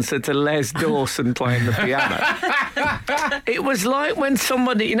Madonna's answer to Les Dawson playing the piano. It was like when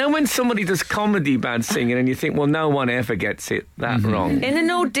somebody does comedy bad singing and you think, well, no one ever gets it that wrong. In an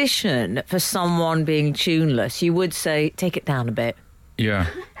audition for someone being tuneless, you would say, take it down a bit. Yeah.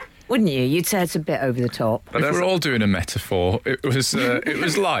 Wouldn't you? You'd say it's a bit over the top. But If we're all doing a metaphor, it was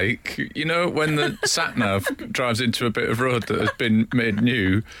like, when the sat-nav drives into a bit of road that has been made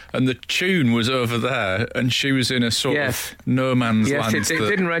new and the tune was over there and she was in a sort Yes. of no man's Yes, land. it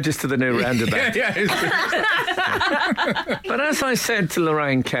didn't register the new roundabout. But as I said to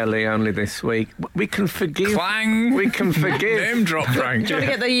Lorraine Kelly only this week, we can forgive. Clang. We can forgive. Name drop, Frank. Do you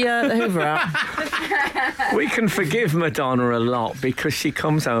want to get the Hoover out? We can forgive Madonna a lot because she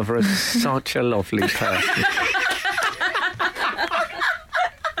comes over as such a lovely person.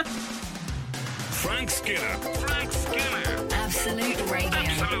 Frank Skinner. Frank Skinner. Absolute Radio.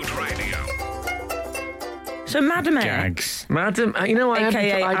 Absolute Radio. So Madame Gag. X, Madam, I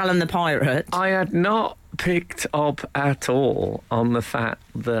a.k.a. had, Alan the Pirate. I had not picked up at all on the fact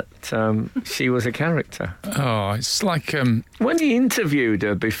that she was a character. Oh, it's like... When he interviewed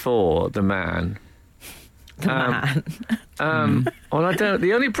her before, the man... Well, I don't...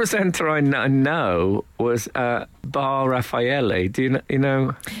 The only presenter I know was Bar Raffaele. Do you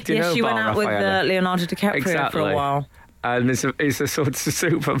know? Do you know she Bar went out Raffaele? with Leonardo DiCaprio for a while. And is a sort of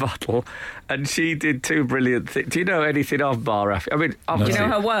supermodel, and she did two brilliant things. Do you know anything of Bar Raffaele? I mean, Do you know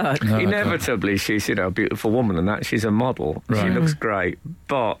her work? No, inevitably, she's a beautiful woman, and that she's a model. Right. She looks great,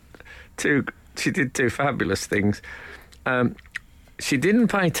 but she did two fabulous things. She didn't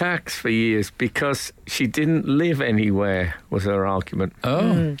pay tax for years because she didn't live anywhere, was her argument.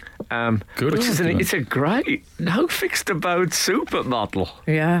 Oh. Good which argument. it's a great, no fixed abode supermodel.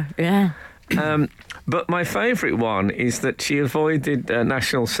 Yeah. But my favourite one is that she avoided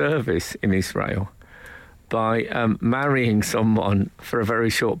national service in Israel by marrying someone for a very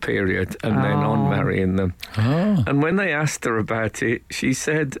short period and then unmarrying them. Oh. And when they asked her about it, she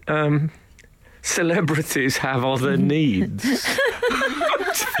said... celebrities have other needs.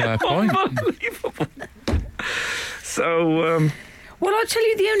 Fair point. Unbelievable. So, well, I'll tell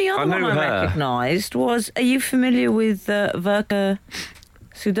you, the only other one I recognised was, are you familiar with Verka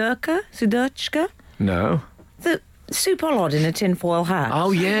Suderchka? no. The super odd in a tinfoil hat.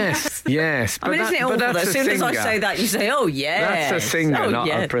 Oh, yes. I mean, isn't it awful that as soon as I say that, you say, oh, yes. That's a singer, not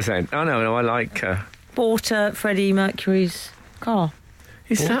yes. a present. Oh, no, I like her. Bought Freddie Mercury's car.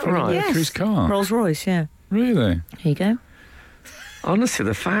 Is that right? Yes. Mercury's car? Rolls Royce, yeah. Really? Here you go. Honestly,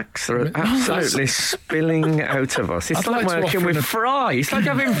 the facts are absolutely spilling out of us. It's like working with Fry. It's like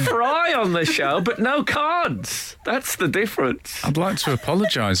having Fry on the show, but no cards. That's the difference. I'd like to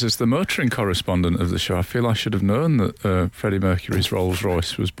apologise. As the motoring correspondent of the show, I feel I should have known that Freddie Mercury's Rolls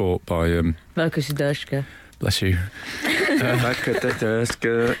Royce was bought by... Verka Suderchka. Bless you.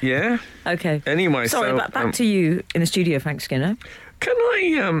 Yeah? Okay. Anyway, sorry, back to you in the studio, Frank Skinner.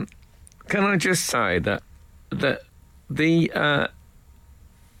 Can I just say that the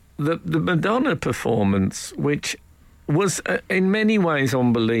Madonna performance, which was in many ways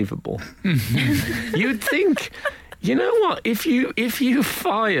unbelievable, you'd think, you know what, if you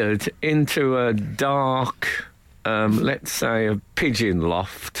fired into a dark, let's say a pigeon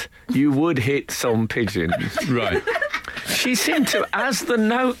loft, you would hit some pigeons. Right. She seemed to, as the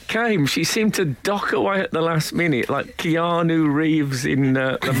note came, she seemed to dock away at the last minute, like Keanu Reeves in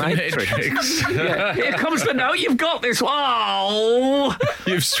The Matrix. Yeah. Here comes the note, you've got this. Wow!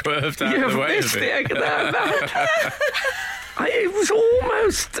 You've swerved out of the way of it. It was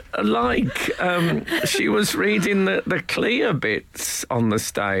almost like she was reading the clear bits on the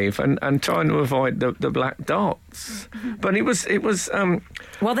stave and trying to avoid the black dots. But it was.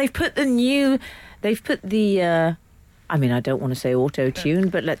 Well, they've put the. I mean, I don't want to say auto-tune,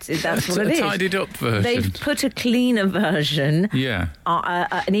 but that's what it is. A tidied up version. They've put a cleaner version,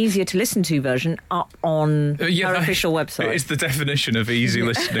 an easier to listen to version, up on her official website. It's the definition of easy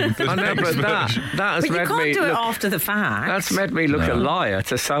listening. I know, but that has but made you me can't do it look, after the fact. That's made me look a liar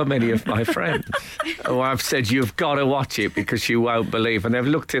to so many of my friends. I've said, you've got to watch it because you won't believe. And they've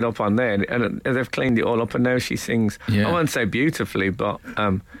looked it up on there and they've cleaned it all up, and now she sings, I won't say beautifully, but...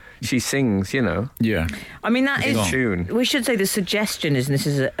 she sings, you know. Yeah. I mean, that is... tune. We should say the suggestion is, and this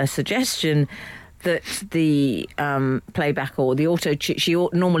is a suggestion, that the playback or the auto... She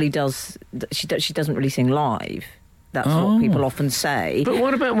normally does... She doesn't really sing live. That's what people often say. But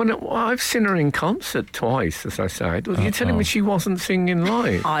what about when I've seen her in concert twice, as I said. You're telling me she wasn't singing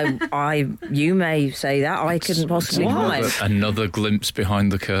live? You may say that. I couldn't possibly comment. Another glimpse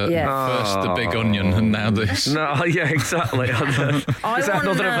behind the curtain. Yeah. First the big onion, and now this. No, yeah, exactly. Is that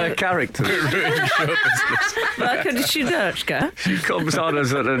another of her characters? She comes on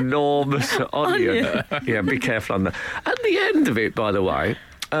as an enormous onion. Yeah, be careful on that. At the end of it, by the way...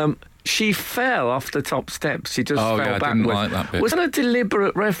 she fell off the top steps. She just fell backwards. I didn't like that bit. Was that a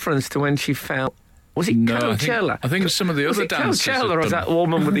deliberate reference to when she fell? Was it Coachella? I think some of the other dancers. Coachella, or was that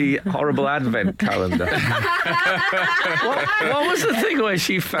woman with the horrible advent calendar? what was the thing where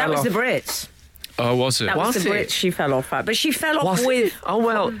she fell off? That was the Brits. Oh, was it? That was the Brits she fell off at. But she fell off with... Oh,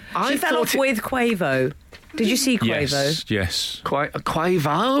 well, she fell off with Quavo. Did you see Quavo? Yes.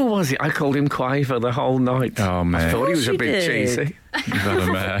 Quavo, was it? I called him Quavo the whole night. Oh, man. I thought he was a bit cheesy. You've had a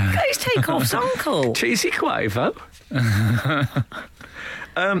mare. He's Takeoff's uncle. Cheesy Quavo.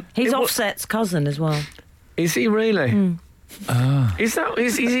 He's Offset's cousin as well. Is he really?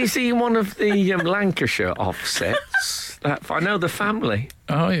 Is he one of the Lancashire Offsets? I know the family.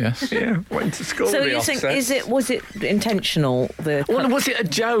 Oh, yes. Yeah, went to school. So the you think offset. was it intentional? Well, was it a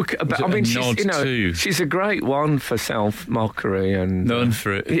joke? Was it a nod she's a great one for self-mockery and known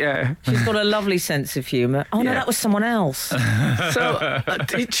for it. Yeah, she's got a lovely sense of humour. Oh no, Yeah. that was someone else. So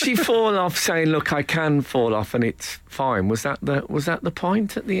did she fall off saying, "Look, I can fall off and it's fine"? Was that the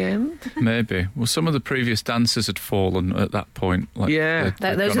point at the end? Maybe. Well, some of the previous dancers had fallen at that point. Like Yeah.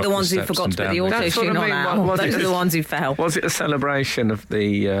 Those are the ones who forgot to put the That's what auto-tune I on mean. out. Those are the ones who fell. Was it a celebration of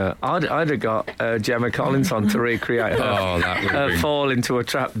the? I'd have got Gemma Collins on to recreate her, Oh, that would have been... fall into a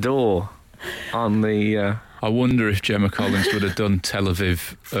trap door on the. I wonder if Gemma Collins would have done Tel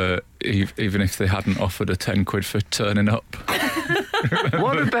Aviv, even if they hadn't offered her 10 quid for turning up.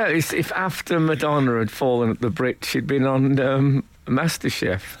 What about if after Madonna had fallen at the Brit, she'd been on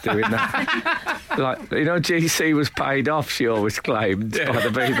MasterChef doing that? Like, GC was paid off, she always claimed, by the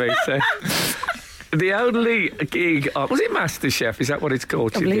BBC. The only gig... was it MasterChef? Is that what it's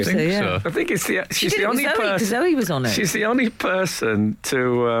called? I believe so, yeah. I think it's she's the only person... because Zoe was on it. She's the only person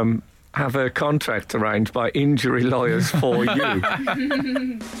to... have her contract arranged by injury lawyers for you.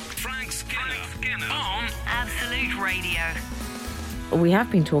 Frank Skinner on Absolute Radio. We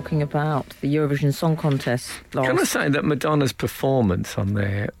have been talking about the Eurovision Song Contest Can I say that Madonna's performance on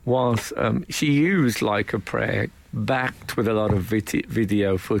there was... she used Like a Prayer, backed with a lot of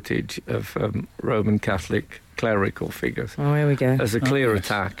video footage of Roman Catholic clerical figures. Oh, here we go. As a clear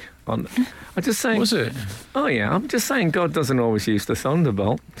attack on... I'm just saying... Was it? Oh, yeah. I'm just saying God doesn't always use the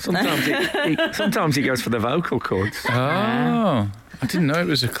thunderbolt. Sometimes he goes for the vocal cords. Oh, I didn't know it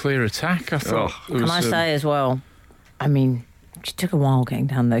was a clear attack. I thought it was... Can I say as well, I mean, she took a while getting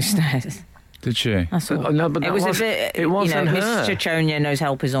down those stairs. Did she? That's all. No, but It was a bit... It wasn't her. Miss Chichonia knows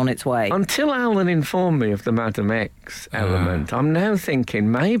help is on its way. Until Alun informed me of the Madam X element, I'm now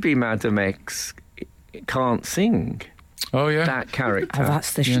thinking maybe Madam X can't sing. Oh, yeah. That character. Oh,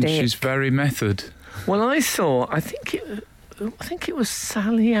 that's the Yeah, and shtick. she's very method. Well, I think it was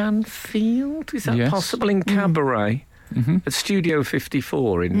Sally Ann Field. Is that Yes. possible in Cabaret at Studio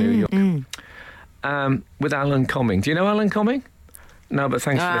 54 in New York with Alan Cumming? Do you know Alan Cumming? No, but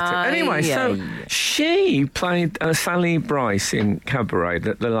thanks for the tip. Anyway, so she played Sally Bryce in Cabaret,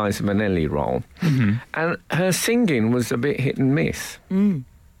 the Liza Minnelli role, and her singing was a bit hit and miss. And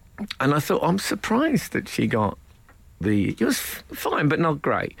I thought, I'm surprised that she got it was fine, but not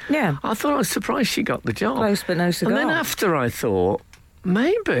great. Yeah. I thought I was surprised she got the job. Close but no cigar. And then after I thought,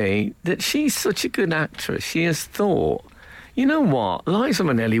 maybe that she's such a good actress, she has thought, you know what, Liza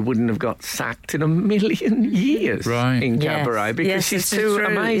Minnelli wouldn't have got sacked in a million years in Cabaret because Yes, she's this is too true,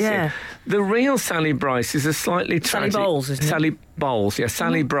 amazing. yeah. The real Sally Bryce is a slightly tragic... Sally Bowles, isn't it? Sally Bowles, yeah.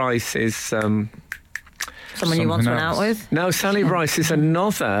 Sally Bryce is... Someone you once went out with? No, Sally Bryce is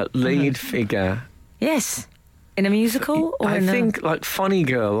another lead figure. Yes. In a musical? Or I in think like Funny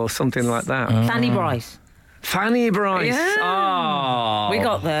Girl or something like that. Fanny Bryce. Fanny Bryce. Yeah. Oh. We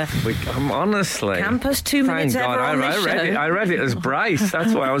got there. Honestly. Campus, 2 minutes Thank ever God, on this show. I read it as Bryce.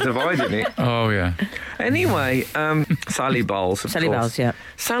 That's why I was avoiding it. Oh, yeah. Anyway, Sally Bowles, of Sally course. Bowles, yeah.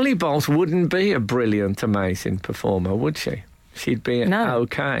 Sally Bowles wouldn't be a brilliant, amazing performer, would she? She'd be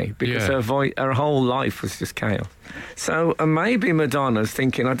okay because her whole life was just chaos. So maybe Madonna's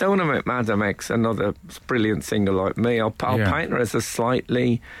thinking, I don't want to make Madam X another brilliant singer like me. I'll paint her as a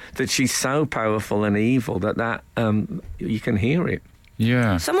slightly... that she's so powerful and evil that you can hear it.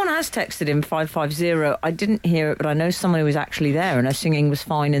 Yeah. Someone has texted in 550. I didn't hear it, but I know someone who was actually there and her singing was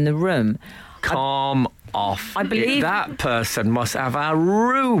fine in the room. Calm off. I believe... that person must have a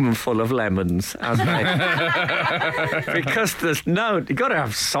room full of lemons, hasn't they? Because you've got to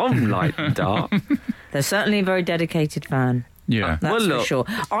have some light and dark. They're certainly a very dedicated fan. Yeah. That's for sure.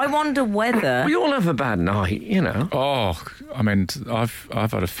 I wonder whether... We all have a bad night, you know. Oh, I mean, I've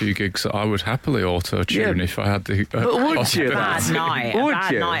had a few gigs that I would happily auto-tune if I had the... But would you? Bad night. Would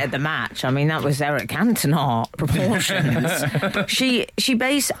Bad you? night at the match. I mean, that was Eric Cantona proportions.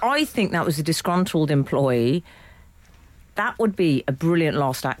 I think that was a disgruntled employee. That would be a brilliant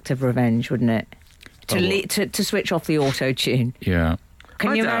last act of revenge, wouldn't it? To switch off the auto-tune. Yeah.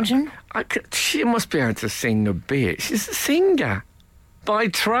 Can you imagine? She must be able to sing a bit. She's a singer by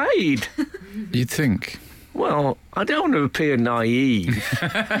trade. You'd think. Well, I don't want to appear naive,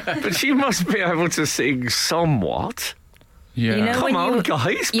 but she must be able to sing somewhat. Yeah. You know, Come on,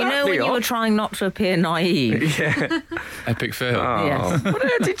 guys. You know when you were trying not to appear naive? Yeah. Epic fail. Oh.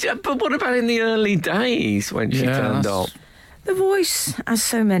 Yes. But what about in the early days when she turned up? The voice has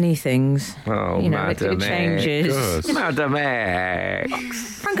so many things. Oh, it Madam changes. Good. Madam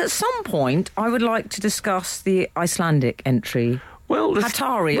X. Frank, at some point, I would like to discuss the Icelandic entry Well,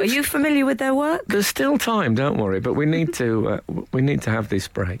 Atari, are you familiar with their work? There's still time, don't worry, but we need to have this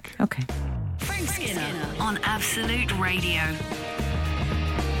break. Okay. Frank Skinner on Absolute Radio.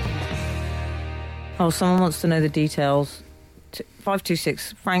 Oh, someone wants to know the details.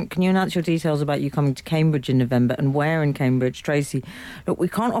 526, Frank, can you announce your details about you coming to Cambridge in November and where in Cambridge? Tracy, look, we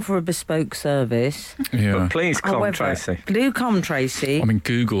can't offer a bespoke service. Yeah. But please come, However, Tracy. Do come, Tracy. I mean,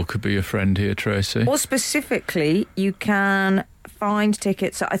 Google could be a friend here, Tracy. Or specifically, you can find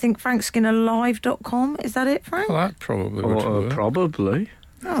tickets at, I think, frankskinnerlive.com. Is that it, Frank? Well, that probably would work. Probably.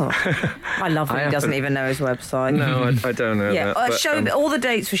 Oh, I love that he doesn't even know his website. No, I don't know Yeah, that. all the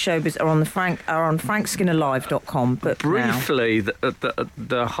dates for Showbiz are on frankskinnerlive.com. But briefly,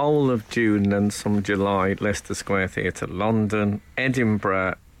 the whole of June and some July, Leicester Square Theatre, London,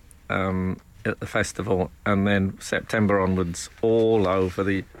 Edinburgh at the festival, and then September onwards, all over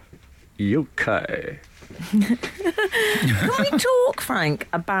the UK. Can we talk, Frank,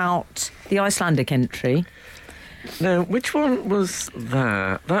 about the Icelandic entry? Now, which one was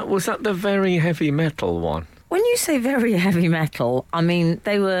that? Was that the very heavy metal one? When you say very heavy metal, I mean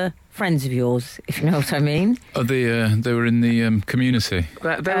they were friends of yours, if you know what I mean. Oh, they were in the community.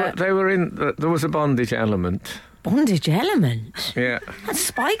 They were in. There was a bondage element. Bondage element? Yeah. Had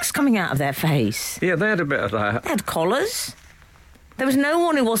spikes coming out of their face. Yeah, they had a bit of that. They had collars. There was no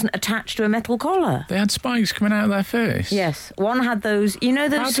one who wasn't attached to a metal collar. They had spikes coming out of their face? Yes. One had those, you know,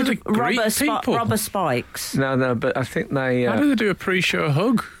 those How did it greet people? rubber spikes. No, but I think they... How did they do a pre-show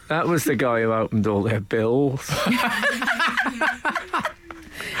hug? That was the guy who opened all their bills.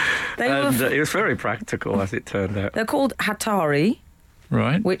 It was very practical, as it turned out. They're called Hatari,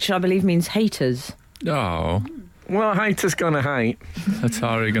 Right. which I believe means haters. Oh. Well, haters gonna hate.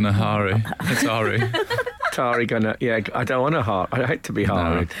 Atari gonna hari. Atari. Atari gonna... Yeah, I don't want to heart. I hate to be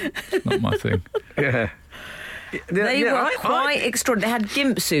harried. It's not my thing. Yeah. They were quite extraordinary. They had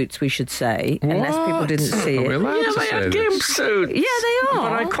gimp suits, we should say, unless people didn't see Are we it. allowed Yeah, to they say had this? gimp suits. Yeah, they are.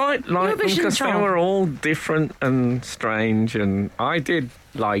 But I quite like them Eurovision because they child. were all different and strange, and I did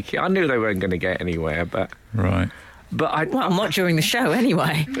like it. I knew they weren't going to get anywhere, but Right. Well, not during the show,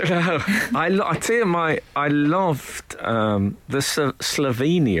 anyway. no, I tell you, I loved the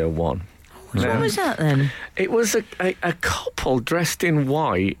Slovenia one. What was that then? It was a couple dressed in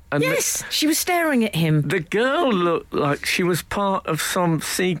white, and Yes, she was staring at him. the girl looked like she was part of some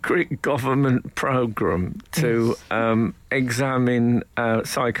secret government program to examine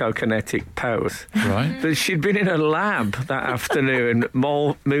psychokinetic powers. Right. That she'd been in a lab that afternoon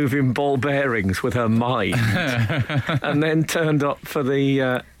moving ball bearings with her mind, and then turned up for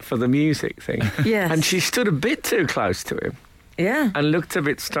the music thing. Yes. And she stood a bit too close to him Yeah. and looked a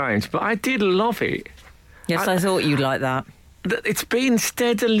bit strange. But I did love it. Yes, I thought you'd like that. It's been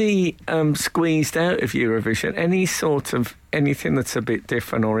steadily squeezed out of Eurovision. Anything that's a bit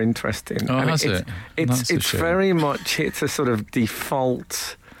different or interesting. Oh, And has it? That's a It's shame. very much a sort of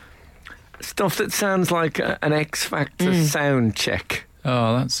default stuff that sounds like an X Factor sound check.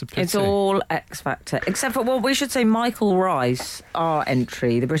 Oh, that's a pity. It's all X Factor. Except for, well, we should say Michael Rice, our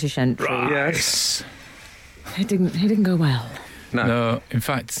entry, the British entry. Yes. He didn't go well. No, in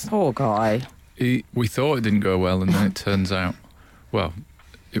fact, Poor guy. we thought it didn't go well, and then it turns out, well,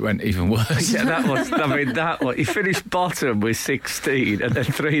 it went even worse. Yeah, that was. He finished bottom with 16, and then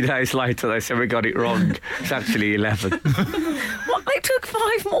 3 days later they said we got it wrong. It's actually 11. What? They took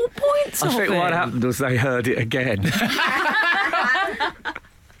 5 more points I off think him. what happened was they heard it again.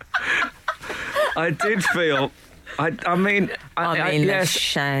 I did feel. I mean, a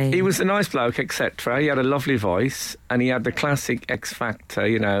shame. He was a nice bloke, etc. He had a lovely voice, and he had the classic X Factor.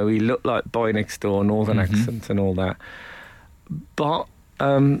 You know, he looked like Boy Next Door, Northern accent, and all that. But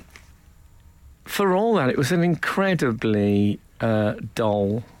for all that, it was an incredibly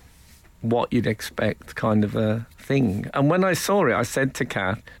dull, what you'd expect kind of a thing. And when I saw it, I said to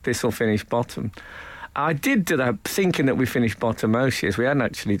Kat, "This will finish bottom." I did do that thinking that we finished bottom most years. We hadn't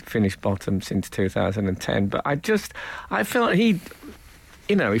actually finished bottom since 2010. But I felt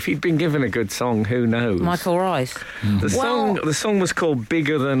if he'd been given a good song, who knows? Michael Rice. The song was called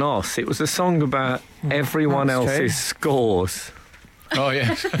Bigger Than Us. It was a song about everyone That's else's true. scores. Oh,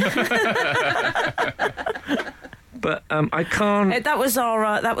 yes. But I can't... That was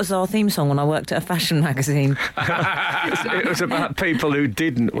our theme song when I worked at a fashion magazine. It was about people who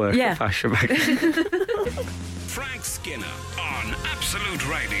didn't work Yeah. at fashion magazine. Frank Skinner on Absolute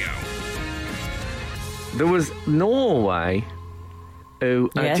Radio. There was Norway Who,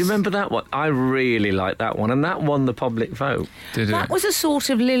 Yes. do you remember that one? I really liked that one, and that won the public vote. Did it? That was a sort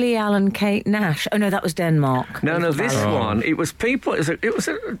of Lily Allen, Kate Nash. Oh, no, that was Denmark. No, this Oh. one, it was people, it was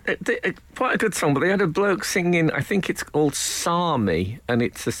quite a good song, but they had a bloke singing, I think it's called Sami, and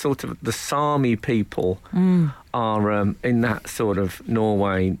it's a sort of, the Sami people are in that sort of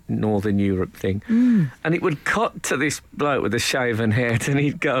Norway, Northern Europe thing. And it would cut to this bloke with a shaven head, and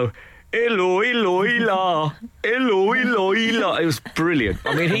he'd go, "Elo, elo, ila, elo, elo, ila." It was brilliant.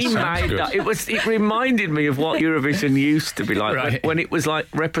 I mean, he Sounds made good. that. It reminded me of what Eurovision used to be like Right. when it was like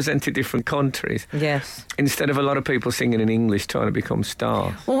represented different countries. Yes. Instead of a lot of people singing in English trying to become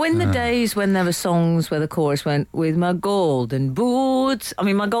stars. Well, in the days when there were songs where the chorus went, "With my golden boots," I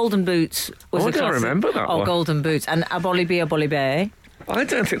mean, my golden boots was Oh, a I don't classic. remember that Oh, one. golden boots. And Abolly Be. I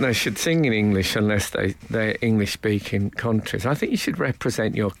don't think they should sing in English unless they're English-speaking countries. I think you should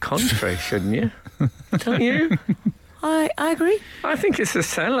represent your country, shouldn't you? Don't you? I agree. I think it's a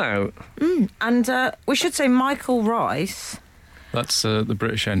sellout. And we should say Michael Rice. That's the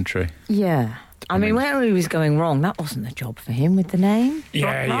British entry. Yeah. I mean, where he was going wrong, that wasn't the job for him with the name.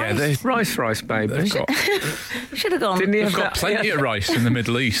 Yeah, Rice, baby. they've got, Should have gone. Didn't he they've have got that? plenty of rice in the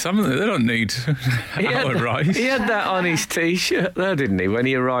Middle East, haven't they? They don't need our rice. He had that on his T-shirt, though, didn't he? When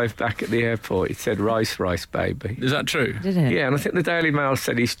he arrived back at the airport, it said rice, baby. Is that true? Did it? Yeah, and I think the Daily Mail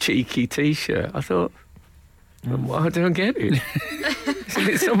said his cheeky T-shirt. I thought, well, I don't get it. Isn't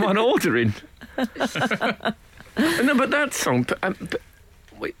it someone ordering? No, but that song...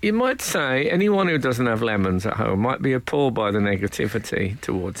 you might say anyone who doesn't have lemons at home might be appalled by the negativity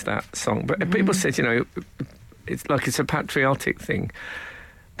towards that song. But people said, it's like it's a patriotic thing.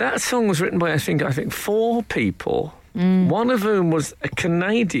 That song was written by, I think 4 people, one of whom was a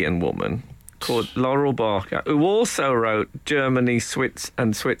Canadian woman called Laurel Barker, who also wrote Germany,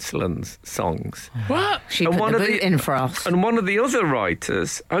 and Switzerland's songs. What? She And put one the of boot the- in for us. And one of the other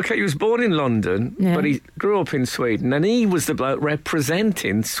writers, he was born in London, Yeah. but he grew up in Sweden, and he was the bloke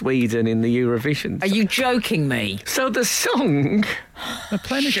representing Sweden in the Eurovision. Are you joking me? So the song... They're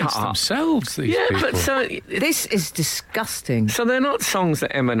playing against up. themselves, these Yeah, people. but so This is disgusting. they're not songs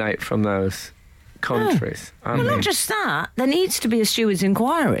that emanate from those countries. I Well, mean, not just that. There needs to be a steward's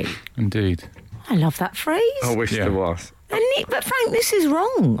inquiry. Indeed. I love that phrase. I wish Yeah. there was. But Frank, this is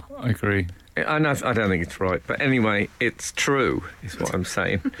wrong. I agree. I don't think it's right, but anyway, it's true, is what I'm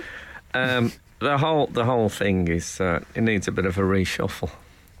saying. The whole thing is it needs a bit of a reshuffle.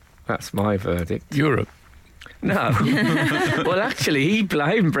 That's my verdict. Europe. No. Well, actually, he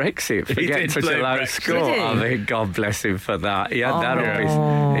blamed Brexit for He getting did such a blame low Brexit. score. Did he? I mean, God bless him for that. He had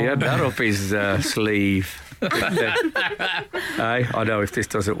that up his sleeve. Hey, I know if this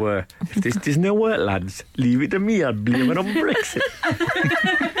doesn't work. If this doesn't work, lads, leave it to me. I'll blame it on Brexit.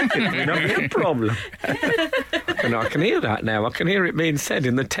 It'll not be a problem. I can hear that now. I can hear it being said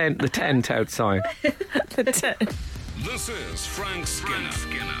in the tent outside. This is Frank Skinner.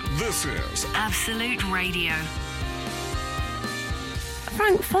 This is Absolute Radio.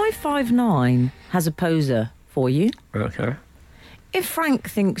 Frank, 559 has a poser for you. Okay. If Frank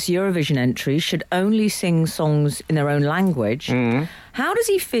thinks Eurovision entries should only sing songs in their own language, how does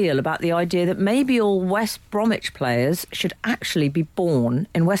he feel about the idea that maybe all West Bromwich players should actually be born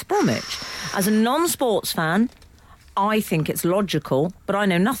in West Bromwich? As a non-sports fan, I think it's logical, but I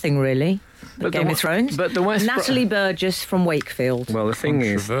know nothing really. But Game the- of Thrones. but the West Bro- Natalie Burgess from Wakefield. Well, the thing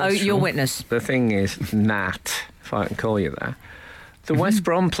is, Oh, you're witness. The thing is, Nat, if I can call you that, the West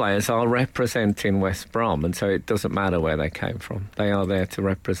Brom players are representing West Brom, and so it doesn't matter where they came from. They are there to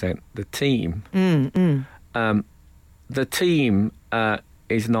represent the team. The team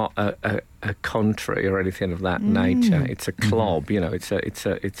is not a country or anything of that nature. It's a club,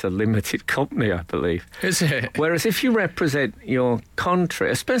 it's a limited company, I believe. Is it? Whereas if you represent your country,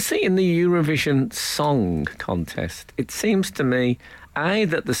 especially in the Eurovision Song Contest, it seems to me, A,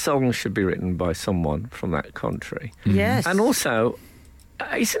 that the song should be written by someone from that country. Yes. And also,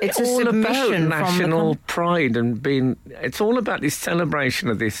 isn't It's it a all about submission from the national pride and being... It's all about this celebration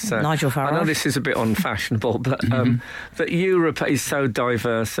of this... Nigel I know Farage. this is a bit unfashionable, but that Europe is so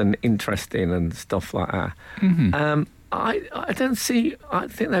diverse and interesting and stuff like that. I don't see... I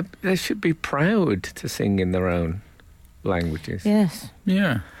think they should be proud to sing in their own languages. Yes.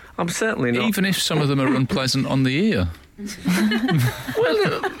 Yeah. I'm certainly not... Even if some of them are unpleasant on the ear.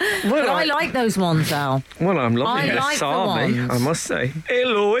 Well, But I like those ones, Al. Well, I'm loving I this like the Sami, ones. I must say.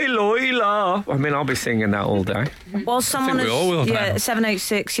 Hello, hello, hello. I mean, I'll be singing that all day. Well, someone we has... all will Yeah, now.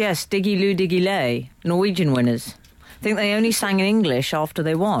 786, yes. Diggy Lou, Diggy Lay. Norwegian winners. I think they only sang in English after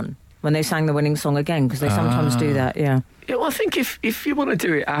they won. when they sang the winning song again, because they sometimes do that, yeah. Yeah, well, I think if you want to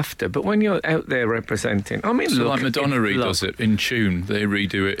do it after, but when you're out there representing... I mean, So look, like Madonna redoes it in tune, they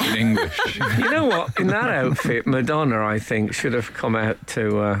redo it in English. You know what? In that outfit, Madonna, I think, should have come out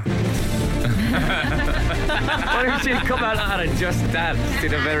to... Why didn't she come out and just dance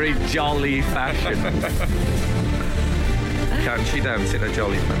in a very jolly fashion? Can she dance in a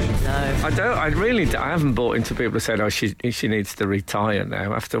jolly fashion? No. I haven't bought into people who said, oh, she needs to retire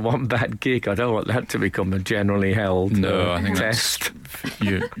now after one bad gig. I don't want that to become a generally held I think test.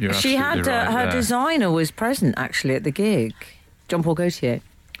 You're She had absolutely right her there. designer was present actually at the gig. Jean-Paul Gaultier.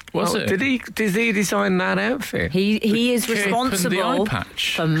 Was it? Did he design that outfit? He is cape and the responsible eye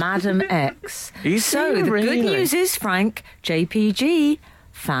patch. for Madam X. Is So he the really? good news is, Frank, JPG,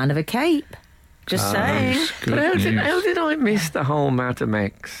 fan of a cape. Just saying. Good But news. how did I miss the whole Madam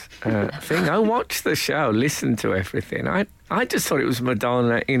X thing? I watched the show, listened to everything. I just thought it was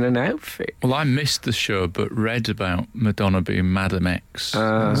Madonna in an outfit. Well, I missed the show, but read about Madonna being Madam X.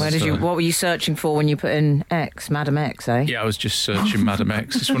 What were you searching for when you put in X, Madam X, eh? Yeah, I was just searching Madam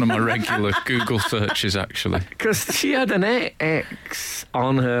X. It's one of my regular Google searches, actually. Because she had an X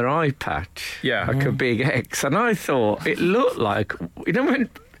on her eye patch. Yeah. Like a big X. And I thought it looked like, you know, when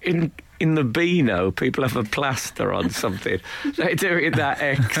in the Beano, people have a plaster on something. They do it in that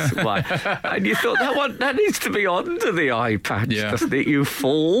X way. And you thought, that needs to be under the eye patch, doesn't it? You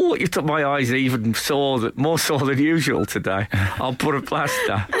fool. You thought my eyes even more sore than usual today. I'll put a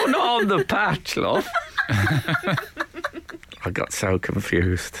plaster. Well, not on the patch, love. I got so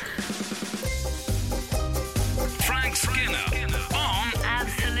confused. Frank Skinner on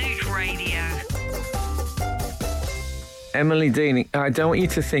Absolute Radio. Emily Dean, I don't want you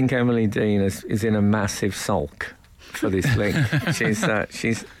to think Emily Dean is in a massive sulk for this link.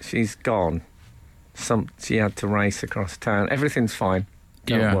 She's gone. She had to race across town. Everything's fine.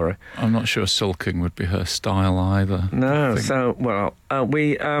 Don't worry. I'm not sure sulking would be her style either. No. So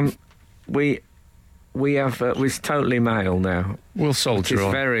we have we're totally male now. We'll Which soldier is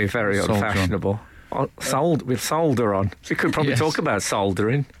on. very, very Soldier on. unfashionable. With solder on. We could probably talk about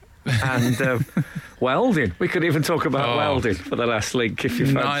soldering. And welding. We could even talk about welding for the last link if you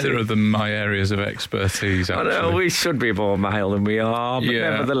fancy. Neither of them my areas of expertise, I actually. know, we should be more male than we are, but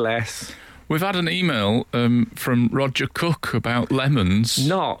nevertheless. We've had an email from Roger Cook about lemons.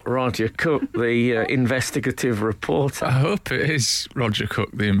 Not Roger Cook, the investigative reporter. I hope it is Roger Cook,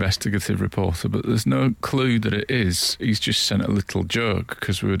 the investigative reporter, but there's no clue that it is. He's just sent a little joke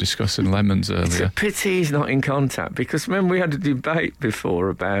because we were discussing lemons earlier. It's a pity he's not in contact, because remember we had a debate before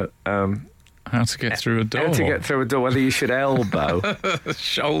about how to get through a door. How to get through a door, whether you should elbow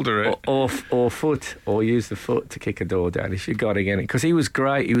shoulder it or foot, or use the foot to kick a door down if you got to get it. Because he was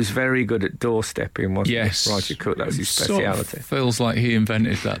great. He was very good at doorstepping, wasn't Yes. he? Roger Cook, that was his Sort of speciality. feels like he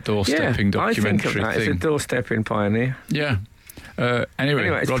invented that doorstepping documentary I think of that as a thing. doorstepping pioneer. Yeah. Anyway,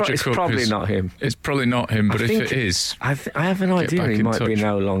 Roger it's Cook probably is, not him. It's probably not him, but I if think it is... I have an idea back he in might be touch.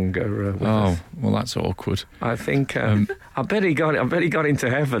 no longer with us. well, that's awkward. I think... I bet he got into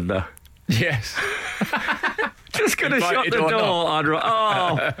heaven, though. Yes. Just going to shut Invited the or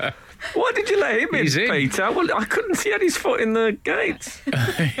door. Why did you let him in, He's in. Peter? Well, I couldn't see his foot in the gates.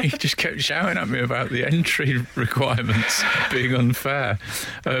 He just kept shouting at me about the entry requirements being unfair.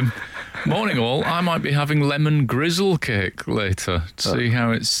 Morning all, I might be having lemon grizzle cake later. See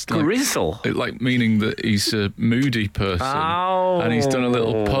how it's... Grizzle? Meaning that he's a moody person. Oh. And he's done a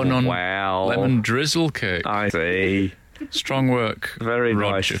little pun on lemon drizzle cake. I see. Strong work, Very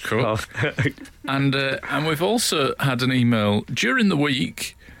Roger nice. Cook. And we've also had an email during the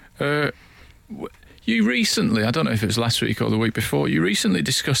week. You recently, I don't know if it was last week or the week before, you recently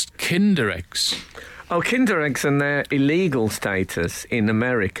discussed Kinder Eggs. Oh, Kinder Eggs and their illegal status in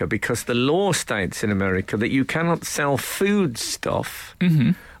America, because the law states in America that you cannot sell food stuff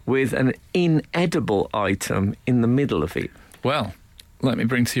with an inedible item in the middle of it. Well, let me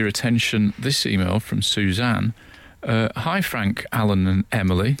bring to your attention this email from Suzanne. Hi, Frank, Alan and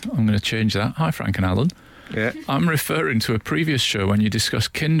Emily. I'm going to change that. Hi, Frank and Alan. Yeah. I'm referring to a previous show when you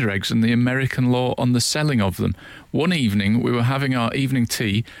discussed Kinder Eggs and the American law on the selling of them. One evening, we were having our evening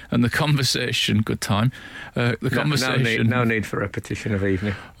tea, and the conversation, good time, conversation... No need for repetition of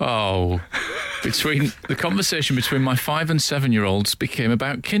evening. Oh, the conversation between my 5 and 7-year-olds became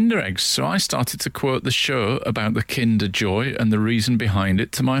about Kinder Eggs, so I started to quote the show about the Kinder Joy and the reason behind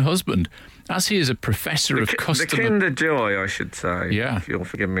it to my husband. As he is a professor of customer... The Kinder Joy, I should say. Yeah. If you'll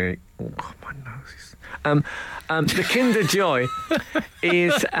forgive me. Oh, my nose is... the Kinder Joy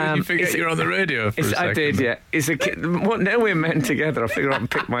is... you forget you're on the radio for a second. I did, yeah. Now we're men together, I figure I can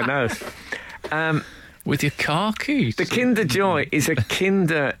pick my nose. With your car keys. The Kinder Joy is a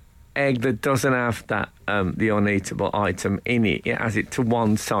Kinder egg that doesn't have that the uneatable item in it. It has it to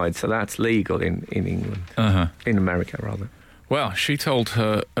one side, so that's legal in England. In America, rather. Well, she told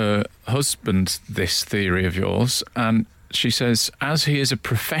her husband this theory of yours, and she says, as he is a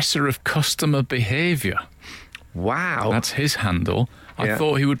professor of customer behaviour. Wow. That's his handle. I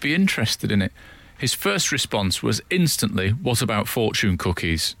thought he would be interested in it. His first response was instantly, what about fortune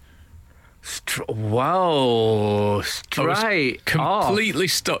cookies? Whoa, straight completely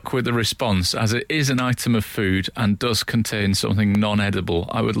stuck with the response, as it is an item of food and does contain something non-edible.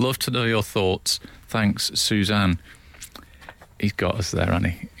 I would love to know your thoughts. Thanks, Suzanne. He's got us there,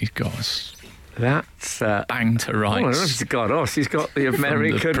 hasn't he? He's got us. That's bang to rights. I don't know if he's got us. He's got the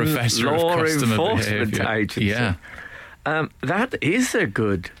American Law Enforcement Agency. Yeah. That is a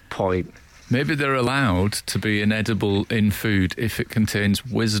good point. Maybe they're allowed to be inedible in food if it contains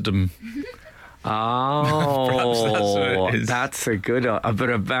wisdom. Oh, that's a good one. But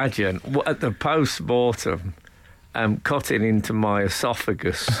imagine, at the post-mortem, cutting into my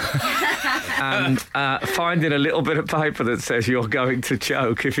esophagus and finding a little bit of paper that says you're going to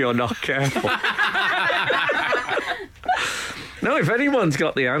choke if you're not careful. No, if anyone's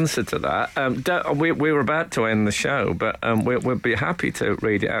got the answer to that, we were about to end the show, but we'll be happy to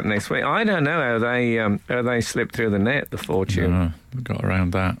read it out next week. I don't know how they slipped through the net, the fortune. No, we got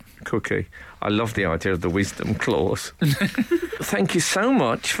around that. Cookie. I love the idea of the wisdom clause. Thank you so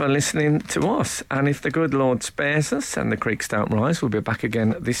much for listening to us. And if the good Lord spares us and the creeks don't rise, we'll be back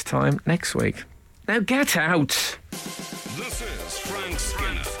again this time next week. Now get out! This is Frank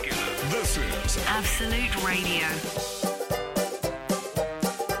Skinner. This is Absolute Radio.